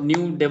techniques or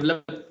new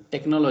developed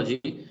technology,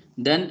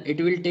 then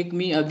it will take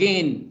me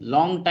again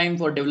long time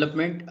for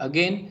development.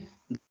 Again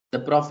the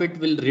profit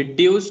will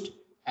reduced,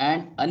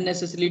 and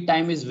unnecessarily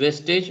time is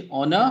wastage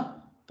on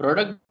a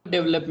product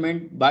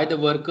development by the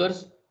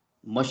workers,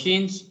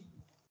 machines,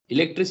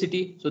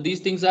 electricity. So these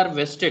things are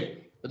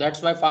wasted. So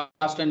that's why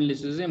fast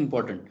analysis is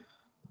important.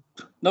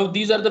 Now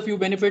these are the few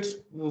benefits.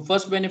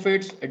 First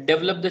benefits,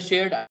 develop the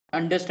shared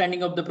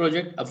understanding of the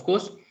project. Of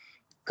course,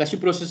 कशी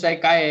process आहे,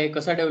 काय आहे,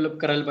 कसा develop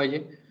करायला पाहिजे.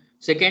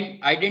 Second,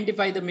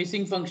 identify the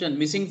missing function.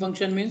 Missing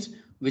function means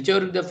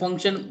whichever the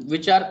function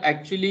which are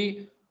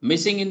actually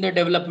missing in the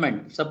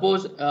development.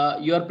 Suppose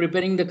you are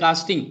preparing the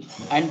casting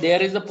and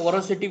there is a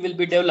porosity will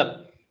be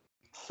developed.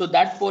 So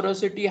that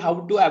porosity,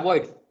 how to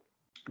avoid,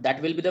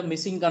 that will be the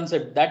missing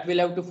concept that will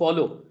have to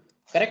follow.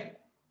 Correct.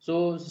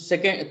 So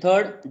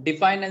third,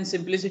 define and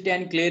simplicity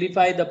and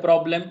clarify the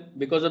problem.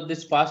 Because of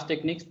this fast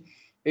techniques,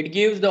 it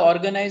gives the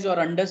organize or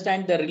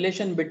understand the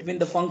relation between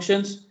the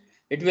functions.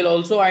 It will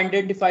also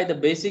identify the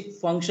basic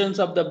functions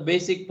of the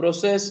basic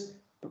process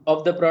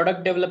of the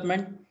product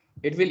development.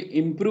 It will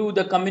improve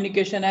the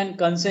communication and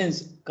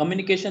consents.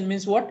 Communication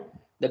means what?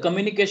 The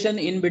communication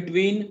in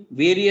between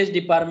various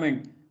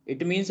department.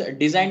 It means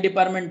design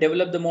department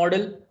develop the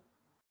model,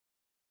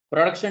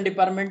 production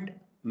department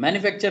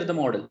manufacture the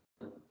model.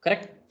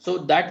 Correct. So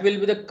that will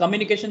be the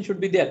communication should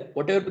be there.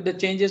 Whatever the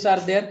changes are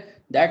there,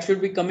 that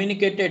should be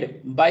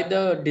communicated by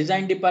the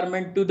design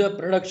department to the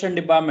production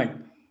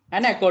department,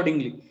 and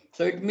accordingly.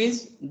 So it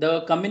means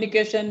the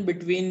communication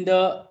between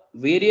the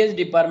various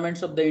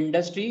departments of the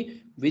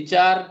industry which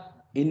are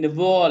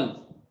involved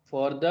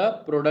for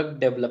the product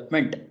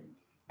development.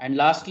 And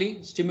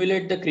lastly,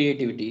 stimulate the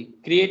creativity.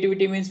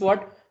 Creativity means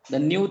what? The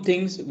new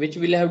things which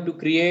will have to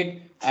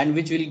create and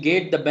which will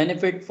get the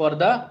benefit for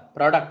the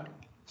product.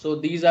 So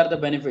these are the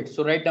benefits.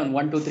 So write down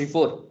 1 2 3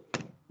 4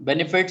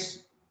 benefits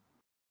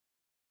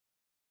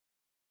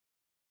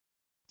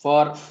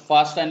for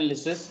fast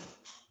analysis.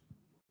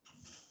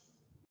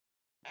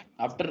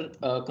 After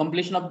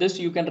completion of this,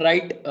 you can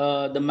write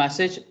the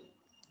message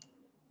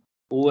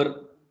over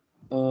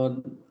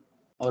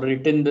or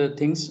written the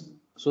things,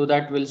 so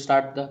that will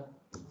start the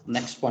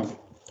next point.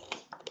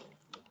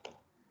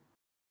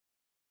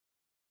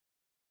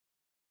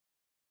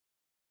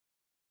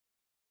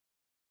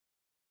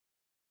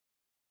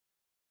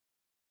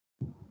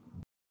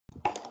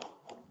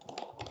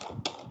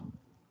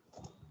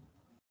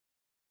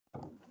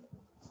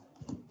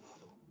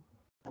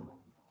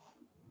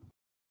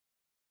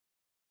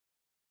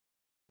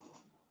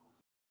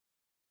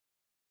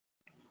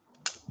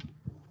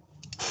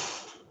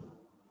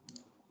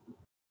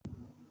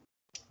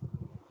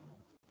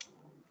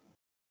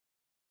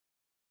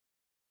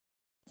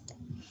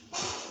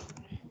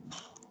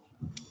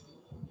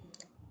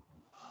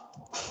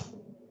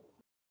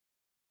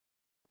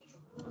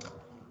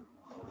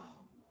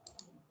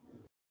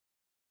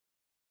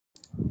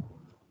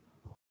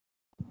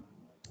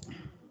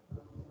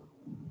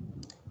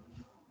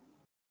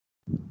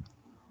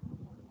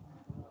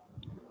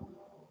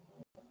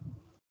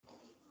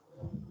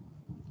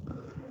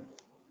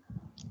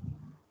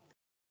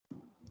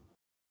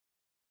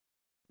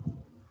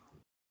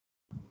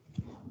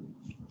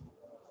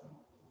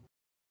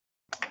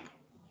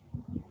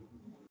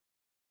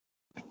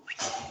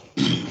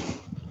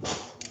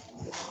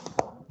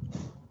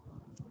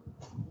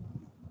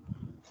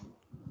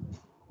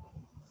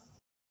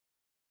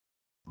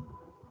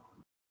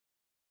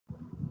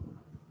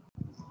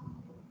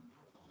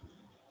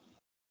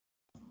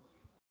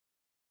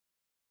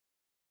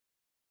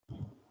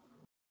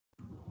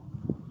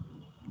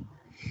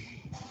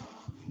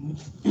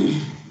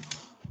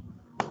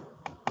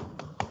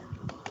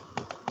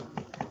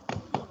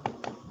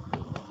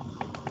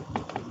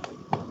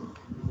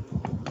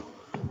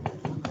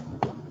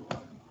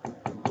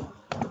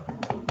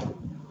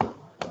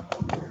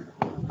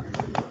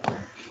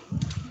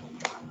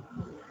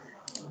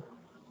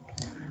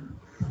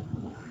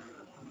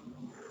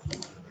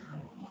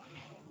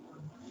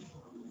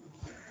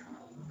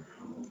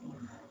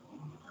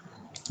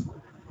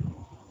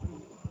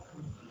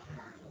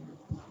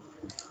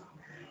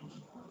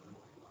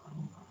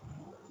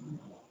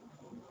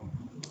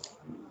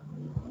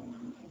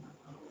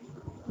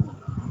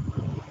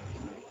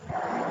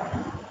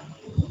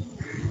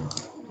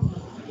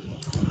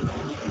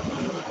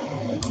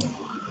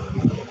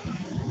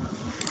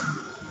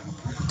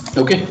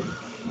 Okay,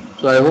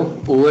 so I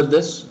hope over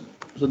this.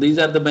 So these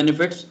are the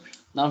benefits.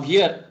 Now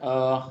here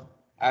I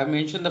have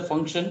mentioned the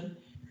function.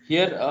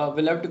 Here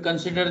we'll have to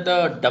consider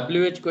the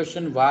WH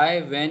question: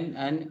 why, when,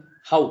 and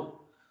how.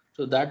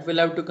 So that we'll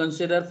have to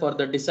consider for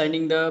the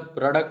designing the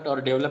product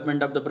or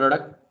development of the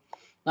product.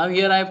 Now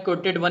here I have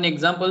quoted one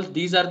example.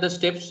 These are the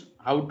steps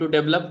how to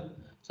develop.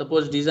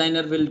 Suppose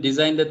designer will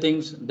design the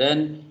things,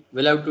 then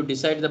we'll have to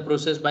decide the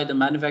process by the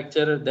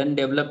manufacturer, then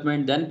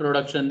development, then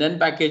production, then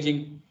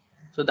packaging.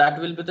 So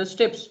that will be the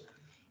steps.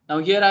 Now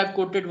here I have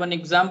quoted one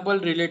example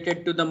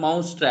related to the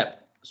mouse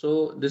trap.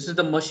 So this is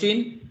the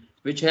machine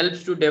which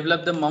helps to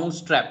develop the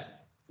mouse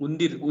trap.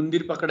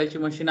 Undir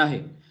pakadachi machine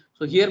ahe.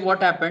 So here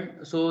what happened?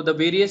 So the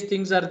various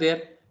things are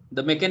there.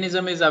 The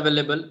mechanism is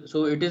available.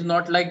 So it is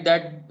not like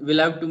that we'll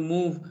have to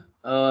move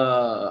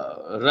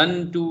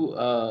run to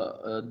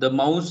the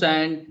mouse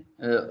and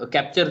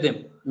capture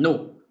them.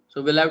 No.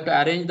 So we'll have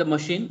to arrange the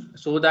machine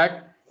so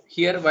that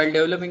here while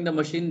developing the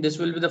machine, this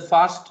will be the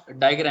fast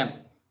diagram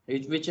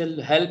which will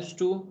helps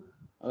to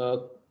uh,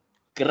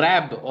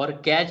 grab or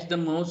catch the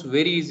mouse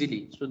very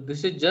easily. So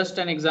this is just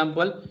an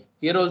example.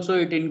 Here also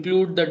it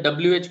include the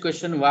WH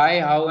question, why,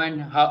 how,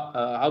 and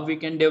how we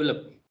can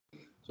develop.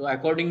 So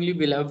accordingly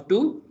we'll have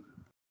to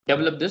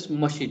develop this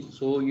machine.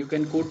 So you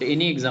can quote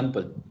any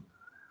example.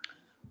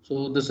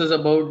 So this is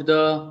about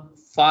the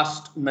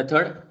fast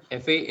method,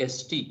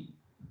 FAST.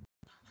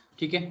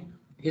 ठीक आहे,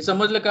 हे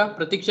समजलं का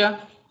प्रतीक्षा?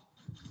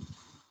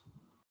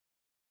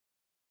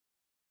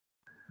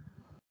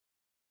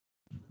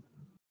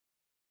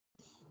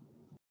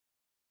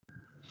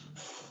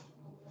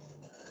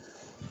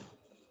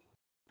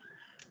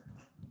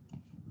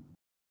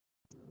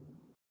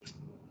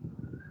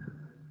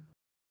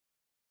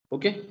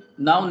 Okay,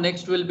 now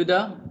next will be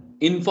the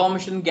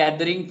information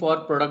gathering for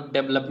product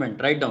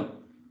development. Write down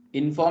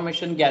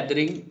information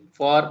gathering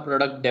for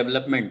product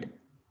development.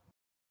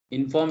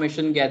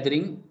 Information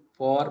gathering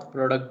for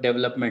product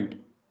development.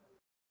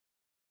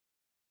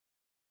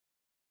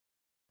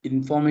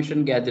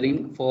 Information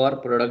gathering for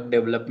product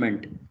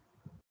development.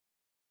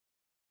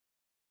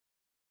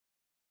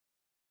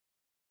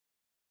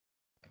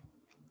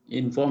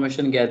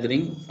 Information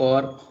gathering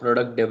for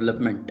product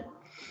development.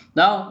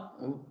 Now,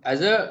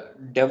 as a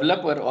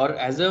developer or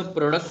as a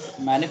product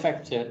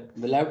manufacturer,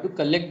 we'll have to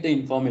collect the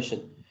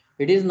information.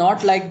 It is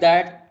not like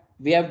that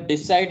we have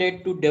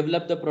decided to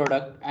develop the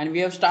product and we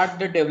have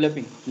started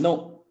developing.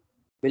 No,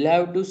 we'll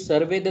have to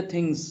survey the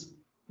things.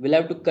 We'll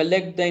have to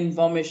collect the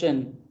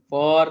information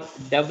for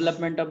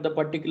development of the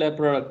particular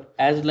product.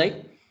 As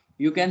like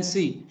you can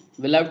see,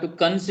 we'll have to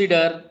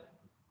consider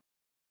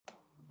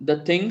the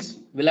things,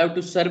 we'll have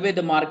to survey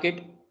the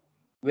market,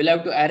 we'll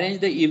have to arrange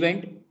the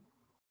event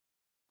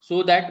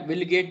so that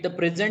we'll get the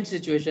present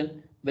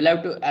situation. We'll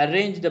have to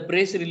arrange the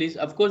press release.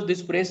 Of course,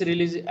 this press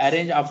release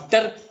arranged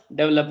after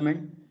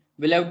development.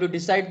 We'll have to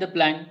decide the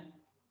plan.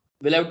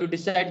 We'll have to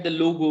decide the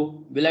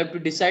logo. We'll have to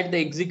decide the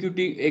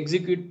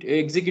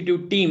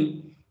executive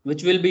team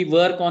which will be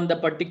work on the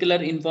particular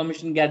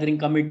information gathering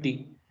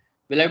committee.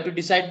 We'll have to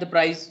decide the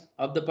price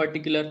of the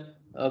particular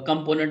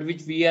component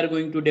which we are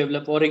going to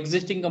develop, or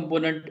existing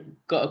component,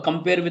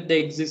 compare with the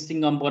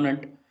existing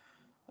component.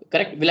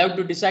 Correct. We'll have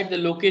to decide the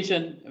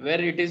location where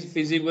it is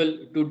feasible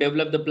to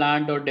develop the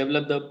plant or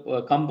develop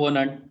the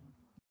component.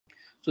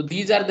 So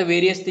these are the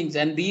various things,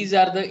 and these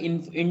are the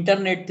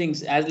internet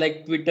things as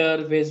like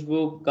Twitter,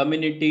 Facebook,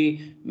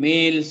 community,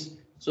 mails.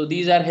 So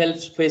these are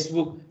helps,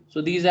 Facebook.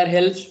 So these are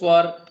helps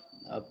for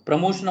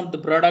promotion of the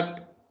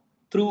product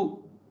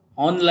through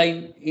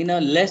online in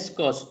a less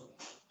cost.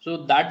 So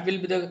that will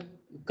be the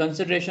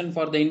consideration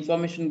for the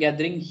information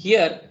gathering.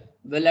 Here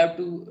we'll have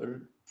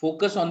to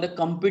focus on the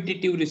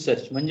competitive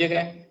research. म्हणजे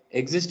काय,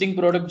 existing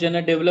product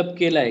ज्याने develop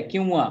केलाय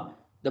किंवा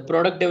the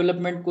product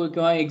development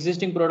किंवा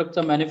existing product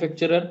चा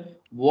manufacturer,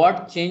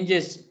 what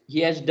changes he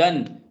has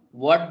done,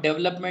 what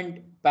development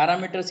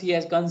parameters he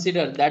has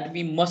considered that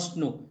we must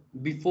know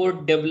before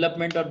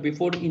development or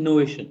before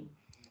innovation.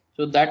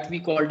 So that we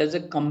called as a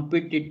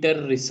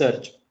competitor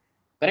research.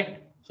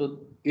 Correct. So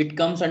it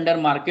comes under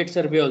market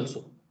survey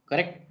also.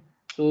 Correct.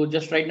 So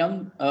just write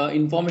down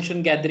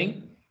information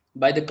gathering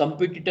by the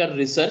competitor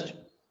research.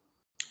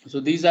 So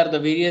these are the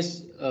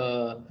various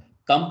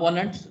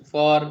components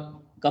for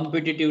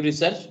competitive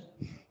research.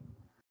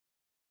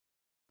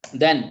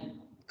 Then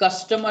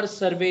customer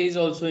survey is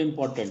also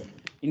important.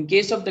 In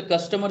case of the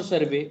customer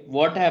survey,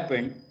 what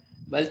happened?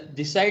 Well,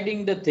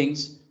 deciding the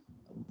things,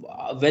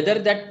 whether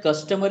that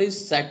customer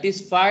is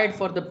satisfied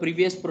for the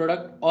previous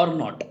product or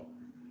not.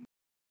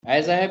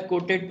 As I have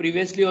quoted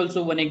previously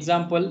also one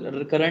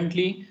example,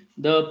 currently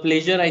the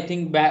Pleasure, I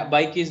think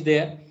bike is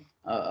there,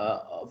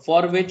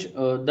 for which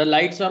the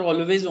lights are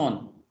always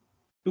on,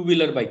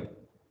 two-wheeler bike.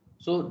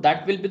 So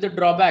that will be the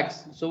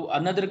drawbacks. So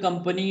another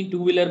company,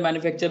 two-wheeler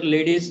manufacturer,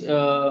 ladies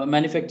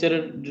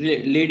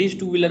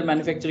two-wheeler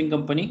manufacturing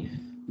company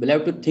will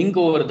have to think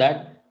over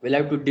that. Will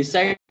have to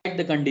decide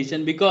the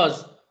condition,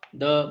 because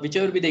the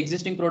whichever be the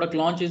existing product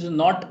launch is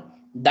not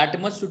that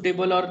much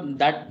suitable, or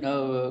that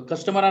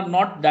customer are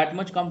not that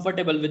much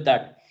comfortable with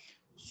that.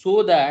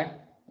 So that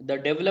the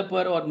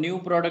developer or new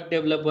product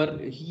developer,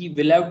 he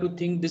will have to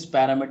think this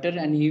parameter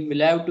and he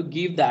will have to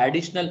give the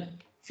additional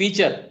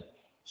feature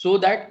so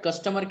that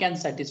customer can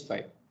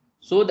satisfy,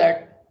 so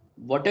that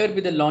whatever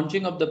be the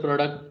launching of the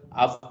product,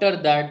 after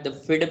that the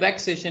feedback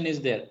session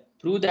is there.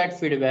 Through that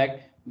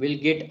feedback we'll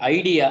get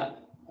idea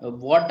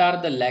of what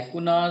are the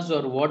lacunas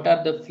or what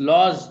are the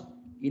flaws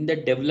in the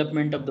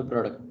development of the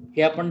product.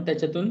 हे आपण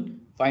त्याच्यातून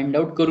find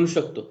out करू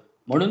शकतो.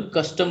 म्हणून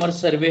customer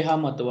सर्वे हा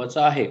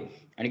महत्वाचा आहे.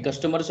 आणि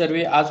customer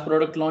सर्वे आज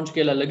प्रोडक्ट लॉन्च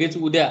केला लगेच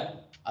उद्या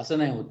असं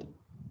नाही होत.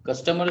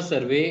 Customer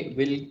survey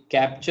will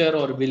capture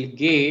or will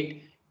get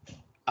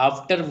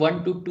after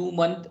 1 to 2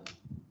 months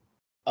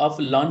of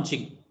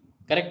launching.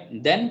 Correct.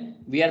 Then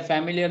we are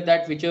familiar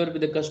that whichever be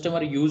the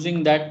customer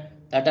using that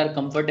are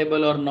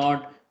comfortable or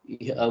not,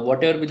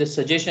 whatever be the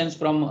suggestions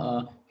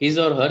from his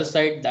or her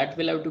side, that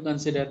will have to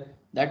consider.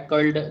 That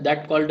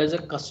called as a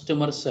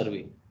customer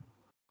survey.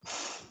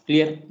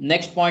 Clear.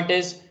 Next point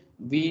is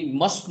we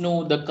must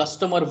know the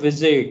customer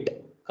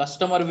visit.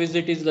 Customer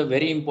visit is the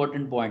very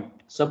important point.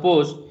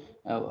 Suppose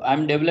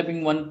I'm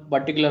developing one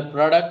particular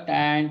product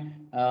and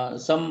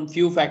some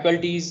few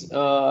faculties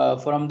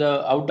from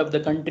the out of the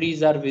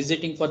countries are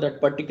visiting for that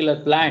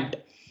particular plant.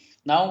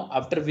 Now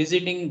after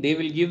visiting they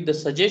will give the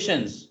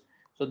suggestions.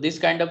 So this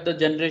kind of the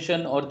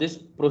generation or this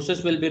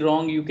process will be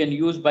wrong, you can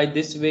use by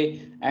this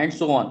way and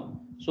so on.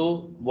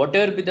 So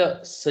whatever be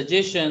the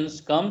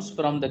suggestions comes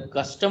from the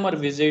customer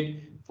visit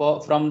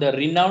from the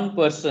renowned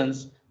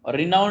persons or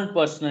renowned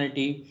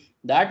personality,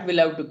 that will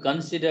have to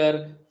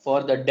consider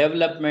for the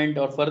development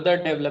or further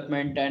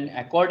development, and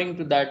according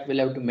to that we'll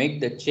have to make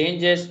the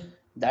changes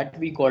that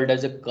we called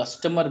as a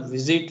customer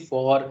visit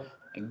for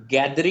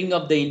gathering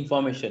of the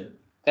information.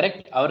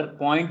 Correct. Our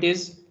point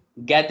is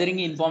gathering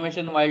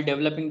information while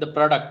developing the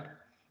product.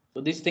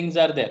 So these things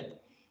are there.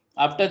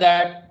 After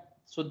that,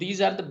 so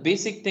these are the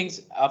basic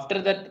things.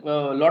 After that,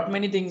 lot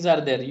many things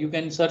are there. You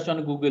can search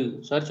on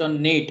Google, search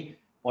on net,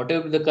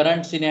 whatever the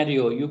current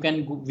scenario. You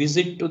can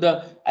visit to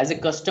the as a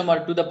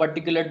customer to the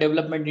particular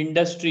development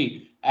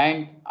industry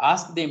and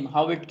ask them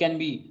how it can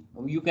be.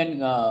 You can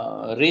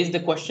raise the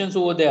questions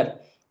over there.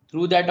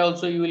 Through that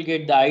also you will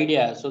get the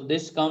idea. So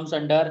this comes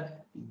under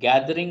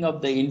gathering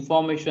of the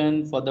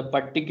information for the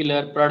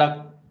particular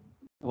product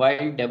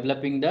while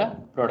developing the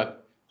product.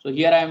 So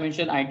here I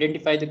mentioned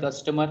identify the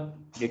customer,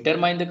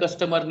 determine the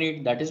customer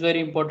need, that is very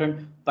important.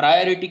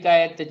 Priority काय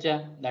आहेत त्याच्या,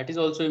 that is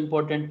also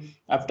important.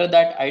 After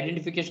that,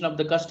 identification of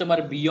the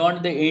customer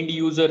beyond the end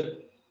user,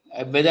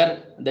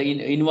 whether the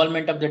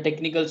involvement of the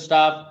technical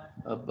staff,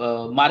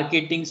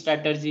 marketing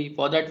strategy,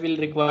 for that will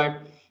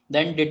require.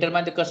 Then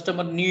determine the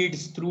customer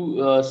needs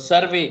through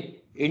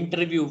survey,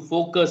 interview,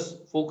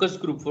 focus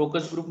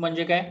group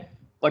म्हणजे काय,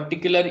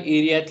 particular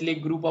एरियातले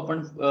group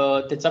आपण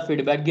त्याचा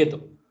feedback घेतो.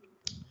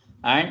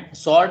 And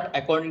sort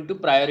according to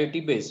priority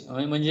base.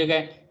 म्हणजे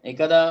काय,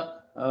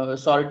 एखादा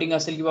sorting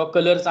असेल किंवा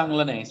कलर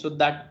चांगला नाही, सो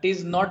दॅट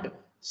इज नॉट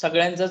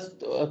सगळ्यांचाच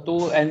तो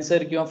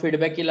आन्सर किंवा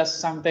फीडबॅक येईल असं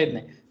सांगता येत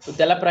नाही. सो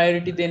त्याला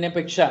प्रायोरिटी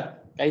देण्यापेक्षा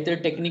काहीतरी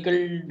टेक्निकल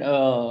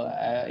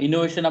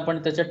इनोव्हेशन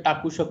आपण त्याच्यात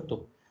टाकू शकतो.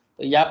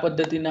 तर या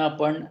पद्धतीनं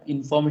आपण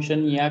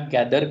इन्फॉर्मेशन या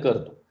गॅदर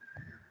करतो.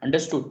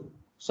 अंडरस्टूड?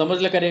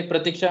 समजलं का रे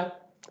प्रतीक्षा?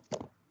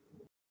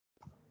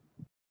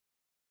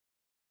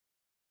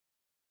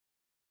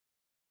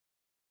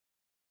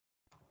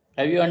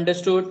 Have you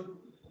understood?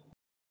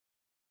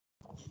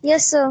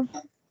 Yes, sir.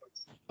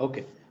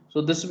 Okay.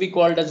 So this we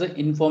called as a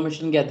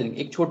information gathering.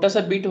 एक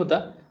छोटासा बीट होता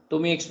तो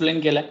मी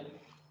एक्सप्लेन केला.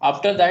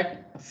 After that,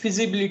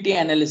 feasibility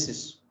analysis.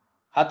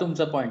 हा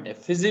तुमचा पॉइंट आहे.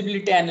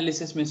 Feasibility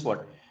analysis means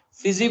what?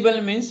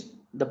 Feasible means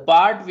the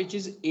part which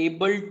is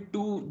able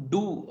to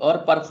do or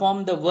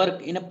perform the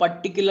work in a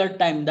particular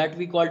time, that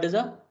we called as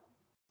a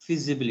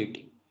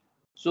feasibility.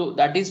 So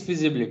that is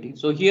feasibility.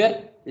 So here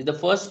is the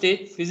first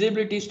stage,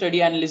 feasibility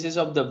study analysis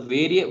of the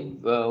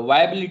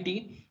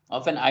viability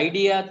of an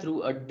idea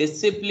through a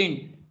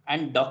disciplined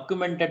and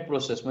documented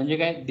process. म्हणजे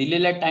काय,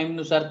 दिलेल्या time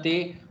नुसार ते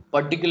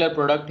particular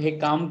product हे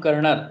काम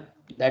करणार,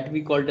 that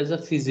we called as a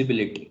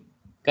feasibility.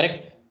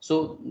 Correct?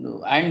 So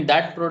and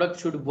that product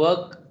should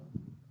work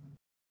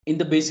in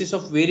the basis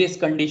of various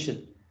conditions,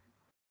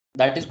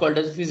 that is called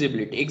as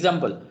feasibility.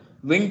 Example,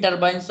 wind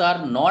turbines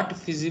are not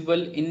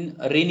feasible in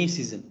rainy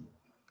season.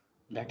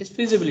 That is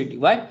feasibility.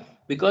 Why?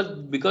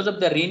 Because of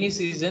the rainy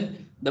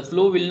season the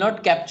flow will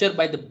not capture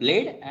by the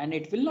blade and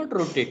it will not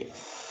rotate.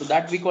 So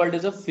that we called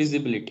as a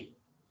feasibility.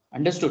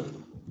 Understood?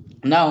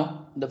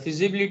 Now the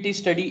feasibility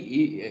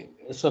study,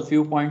 so a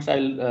few points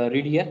I'll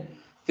read here.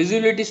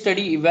 Feasibility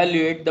study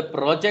evaluate the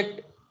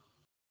project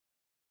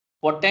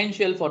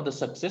potential for the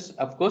success,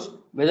 of course,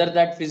 whether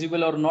that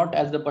feasible or not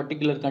as the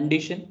particular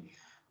condition.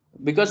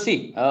 Because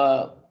see,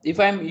 if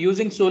I'm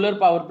using solar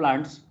power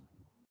plants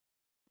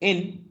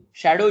in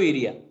shadow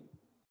area,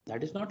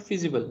 that is not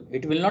feasible.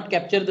 It will not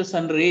capture the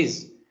sun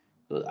rays.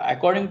 So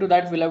according to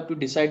that we'll have to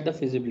decide the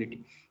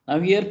feasibility. Now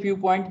here few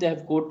points they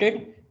have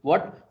quoted.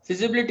 What?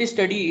 Feasibility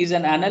study is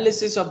an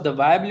analysis of the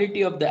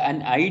viability of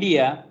an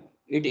idea.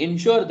 It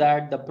ensures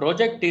that the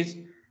project is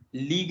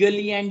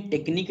legally and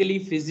technically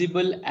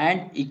feasible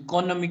and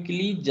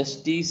economically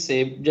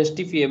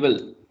justifiable.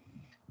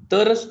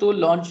 तरच तो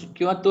launch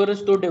किंवा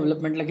तरच तो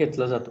डेव्हलपमेंटला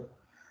घेतला जातो.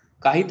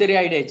 काहीतरी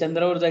idea आहे,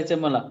 चंद्रावर जायचंय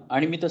मला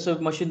आणि मी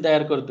तसं मशीन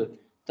तयार करतोय,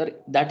 तर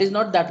that is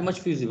not that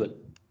much feasible.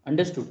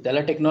 Understood?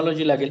 त्याला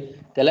टेक्नॉलॉजी लागेल,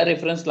 त्याला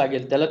रेफरन्स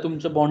लागेल, त्याला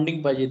तुमचं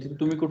बॉन्डिंग पाहिजे,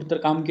 तुम्ही कुठं तर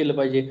काम केलं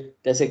पाहिजे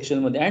त्या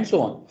सेक्शनमध्ये and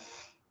so on.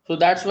 So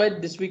that's why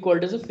this we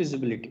called as a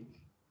feasibility.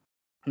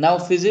 Now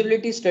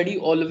feasibility study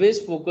always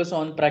focus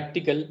on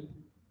practical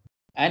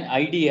an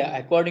idea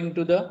according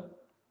to the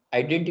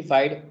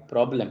identified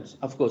problems,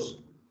 of course.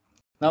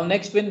 Now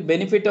next one,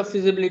 benefit of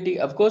feasibility.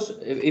 Of course,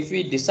 if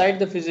we decide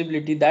the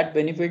feasibility, that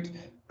benefits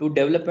to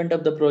development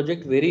of the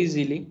project very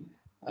easily,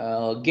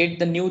 get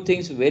the new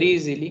things very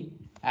easily,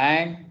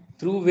 and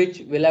through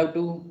which we'll have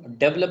to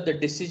develop the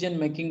decision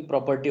making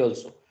property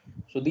also.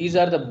 So these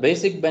are the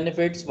basic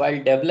benefits while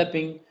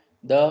developing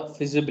the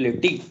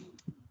feasibility.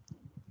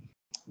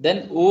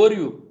 Then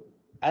overview,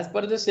 as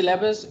per the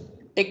syllabus,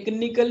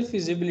 technical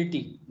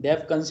feasibility they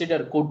have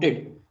considered quoted,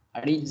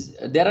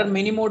 and there are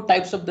many more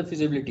types of the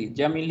feasibility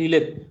जे आम्ही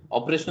लिहिलेत.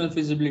 Operational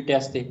feasibility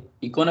असते,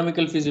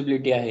 economical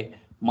feasibility आहे,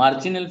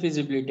 marginal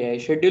feasibility आहे,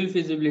 schedule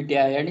feasibility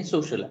आहे आणि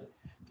social आहे.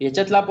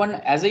 याच्यातला आपण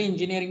as a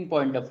engineering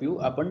point of view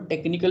आपण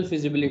टेक्निकल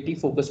फिजिबिलिटी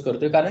फोकस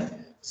करतोय कारण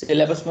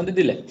सिलेबस मध्ये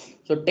दिलंय.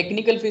 So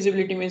technical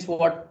feasibility means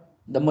what,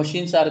 the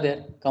machines are there,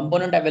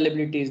 component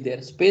availability is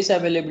there, space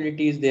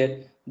availability is there,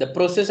 the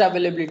process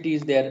availability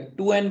is there,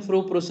 to and fro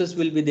process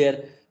will be there,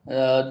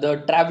 the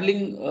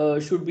traveling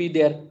should be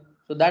there.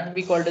 So that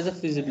we called as a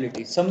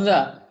feasibility. समजा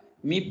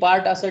मी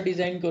part असं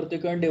design करतोय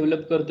किंवा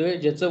develop करतोय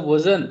ज्याचं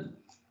वजन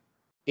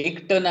 1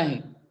 ton आहे,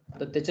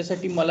 तर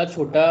त्याच्यासाठी मला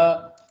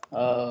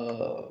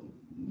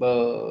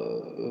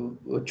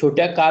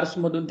छोट्या कार्स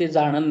मधून ते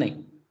जाणार नाही.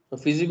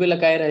 फिजिबल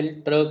काय राहील,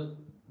 ट्रक,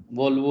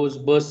 वॉल्वोज,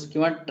 बस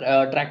किंवा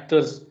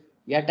ट्रॅक्टर्स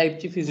या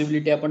टाईपची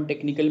फिजिबिलिटी आपण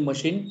टेक्निकल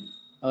मशीन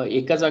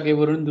एका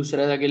जागेवरून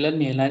दुसऱ्या जागेला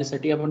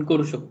नेण्यासाठी आपण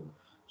करू शकतो.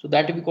 So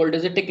that we called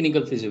as a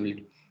technical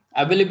feasibility.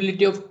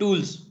 Availability of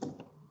tools,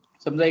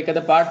 समजा एखादा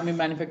पार्ट मी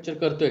मॅन्युफॅक्चर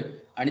करतोय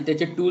आणि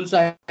त्याचे टूल्स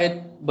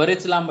आहेत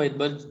बरेच लांब आहेत,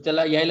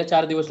 त्याला यायला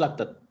 4 दिवस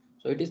लागतात.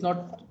 So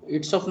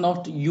it's of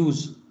not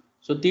use.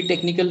 सो ती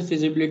टेक्निकल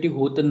फिजिबिलिटी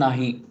होत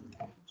नाही.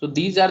 So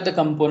these are the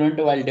component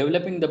while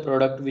developing the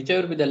product,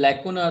 whichever with the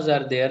lacunas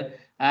are there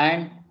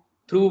and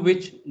through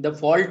which the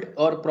fault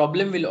or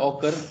problem will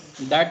occur,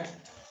 that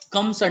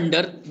comes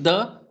under the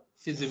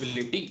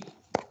feasibility.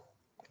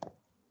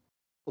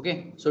 Okay,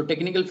 so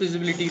technical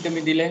feasibility इथे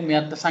मी दिलंय, मी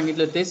आता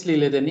सांगितलं तेच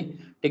लिहिलंय त्यांनी.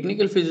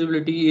 Technical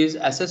feasibility is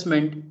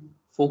assessment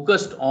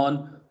focused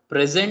on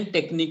present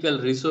technical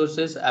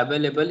resources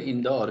available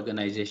in the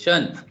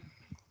organization.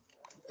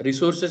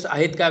 Resources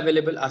आहेत का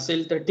available,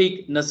 असेल तर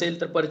ठीक, नसेल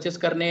तर परचेस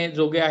करणे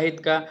जोगे आहेत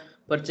का,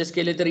 परचेस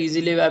केले तर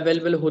इझिली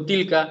अवेलेबल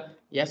होतील का,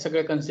 या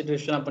सगळ्या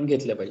कन्सिडरेशन आपण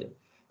घेतल्या पाहिजे.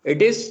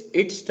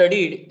 It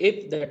studied if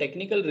the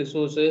technical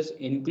resources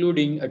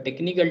including a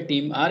technical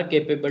team are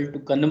capable to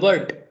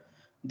convert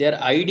there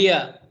idea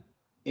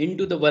in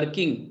to the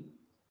working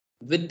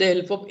with the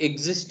help of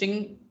existing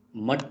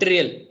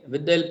material,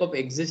 with the help of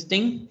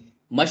existing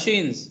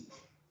machines,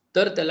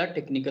 तर त्याला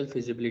technical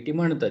feasibility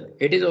म्हणतात.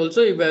 It is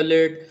also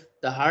evaluate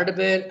the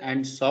hardware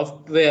and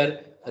software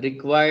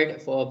required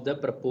for the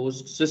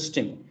proposed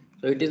system.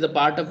 So it is a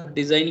part of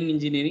designing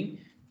engineering.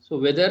 So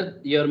whether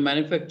your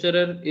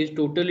manufacturer is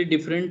totally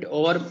different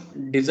or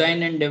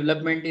design and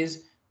development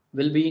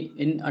will be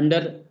in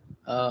under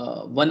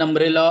one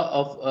umbrella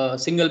of a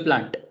single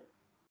plant.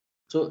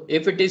 So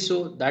if it is so,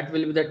 that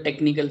will be the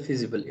technical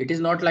feasible. It is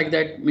not like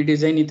that me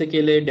design इथं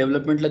केलंय,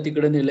 डेव्हलपमेंटला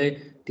तिकडे नेलंय,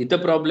 तिथं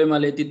problem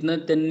आले,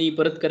 तिथनं त्यांनी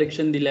परत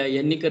correction दिल्या,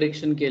 यांनी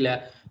करेक्शन केल्या,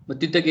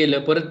 मग तिथं गेलं,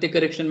 परत ते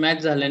करेक्शन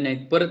मॅच झाले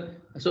नाहीत परत.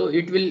 So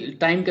it will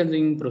time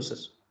consuming process.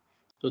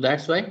 So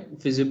that's why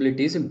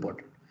feasibility is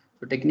important.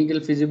 So technical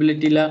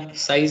फिजिबिलिटीला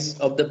size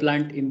of the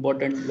plant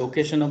important,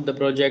 location of the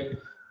project,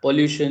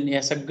 pollution,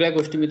 या सगळ्या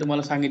गोष्टी मी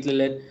तुम्हाला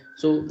सांगितलेल्या आहेत.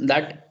 सो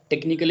दॅट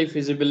टेक्निकली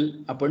फिजिबल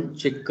आपण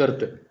चेक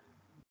करतोय.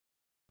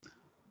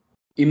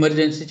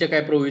 इमर्जन्सीच्या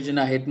काय प्रोव्हिजन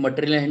आहेत,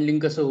 मटेरियल हँडलिंग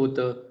कसं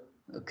होतं,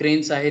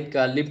 क्रेन्स आहेत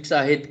का, लिफ्ट्स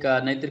आहेत का,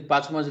 नाहीतर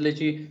 5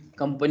 मजल्याची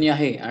कंपनी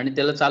आहे आणि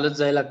त्याला चालत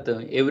जायला लागतं,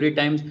 एव्हरी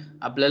टाइम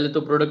आपल्याला तो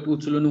प्रोडक्ट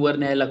उचलून वर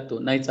न्यायला लागतो,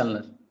 नाही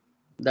चालणार.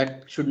 That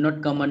should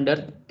not come under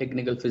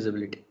technical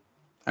feasibility.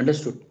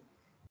 Understood.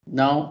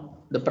 Now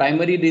the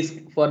primary risk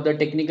for the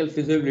technical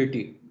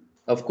feasibility,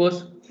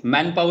 of course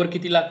man power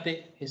किती लागते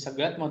हे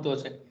सगळ्यात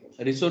महत्वाचं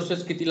आहे,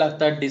 रिसोर्सेस किती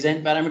लागतात,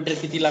 डिझाईन पॅरामीटर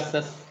किती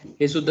लागतात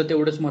हे सुद्धा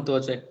तेवढंच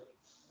महत्वाचं आहे.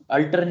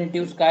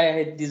 अल्टरनेटिव्ह काय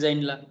आहेत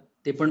डिझाईनला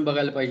ते पण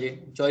बघायला पाहिजे.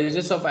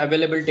 Choices of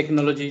available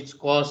technologies,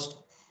 cost,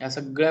 या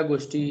सगळ्या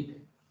गोष्टी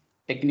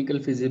टेक्निकल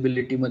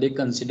फिजिबिलिटी मध्ये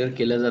कन्सिडर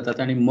केल्या जातात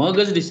आणि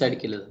मगच डिसाईड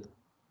केलं जातं.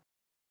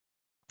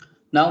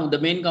 नाव the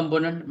main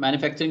component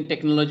manufacturing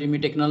technology, me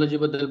technology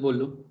बद्दल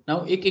बोललो.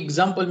 नाव एक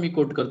एक्झाम्पल मी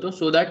कोट करतो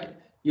so that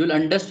you will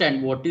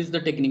understand what is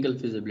the technical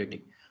feasibility.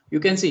 You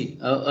can see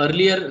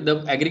earlier the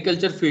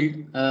agriculture field,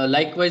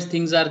 likewise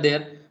things are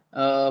there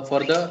for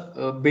the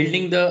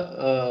building the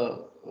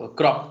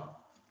crop,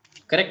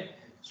 correct?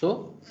 So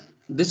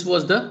this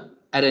was the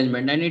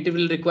arrangement and it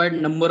will require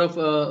number of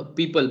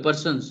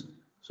persons.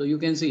 So you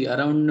can see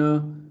around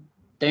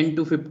 10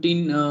 to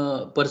 15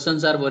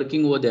 persons are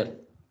working over there,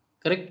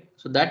 correct?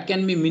 So that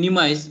can be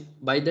minimized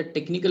by the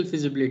technical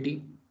feasibility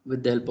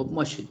with the help of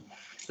machine.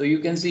 So you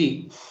can see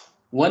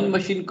one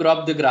machine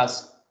crop the grass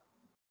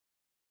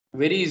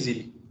very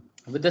easily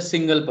with a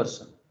single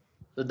person.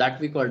 So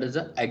that we called as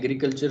a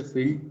agriculture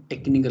field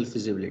technical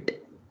feasibility.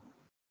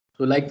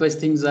 So likewise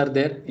things are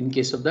there in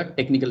case of the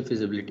technical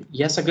feasibility.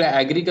 या सगळ्या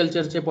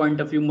ॲग्रिकल्चरचे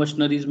point of view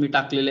machineries मी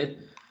टाकलेले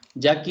आहेत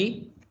ज्या की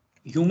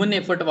human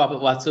effort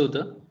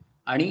वाचवतं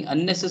आणि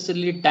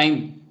unnecessary time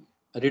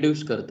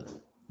reduce करतं,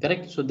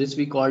 correct? So this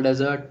we called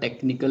as a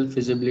technical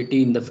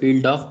feasibility in the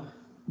field of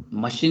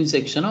machine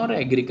section और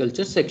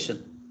agriculture section.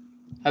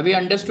 Have you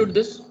understood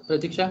this,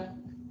 Pratiksha?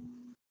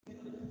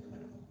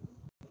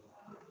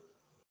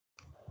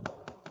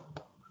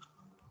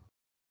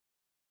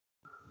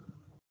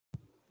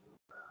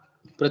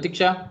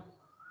 Pratiksha?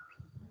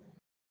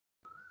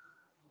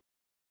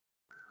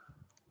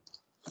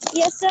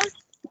 Yes sir.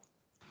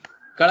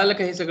 कळालं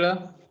का हे सगळं?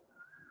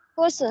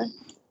 हो सर.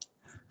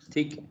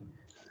 ठीक आहे,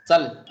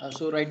 चालेल.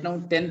 सो right now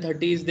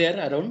 10:30 is there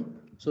around.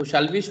 So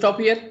shall we stop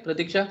here,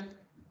 Pratiksha?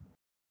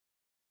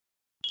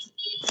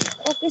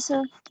 Okay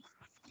sir.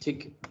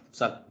 ठीक आहे,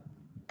 चालेल.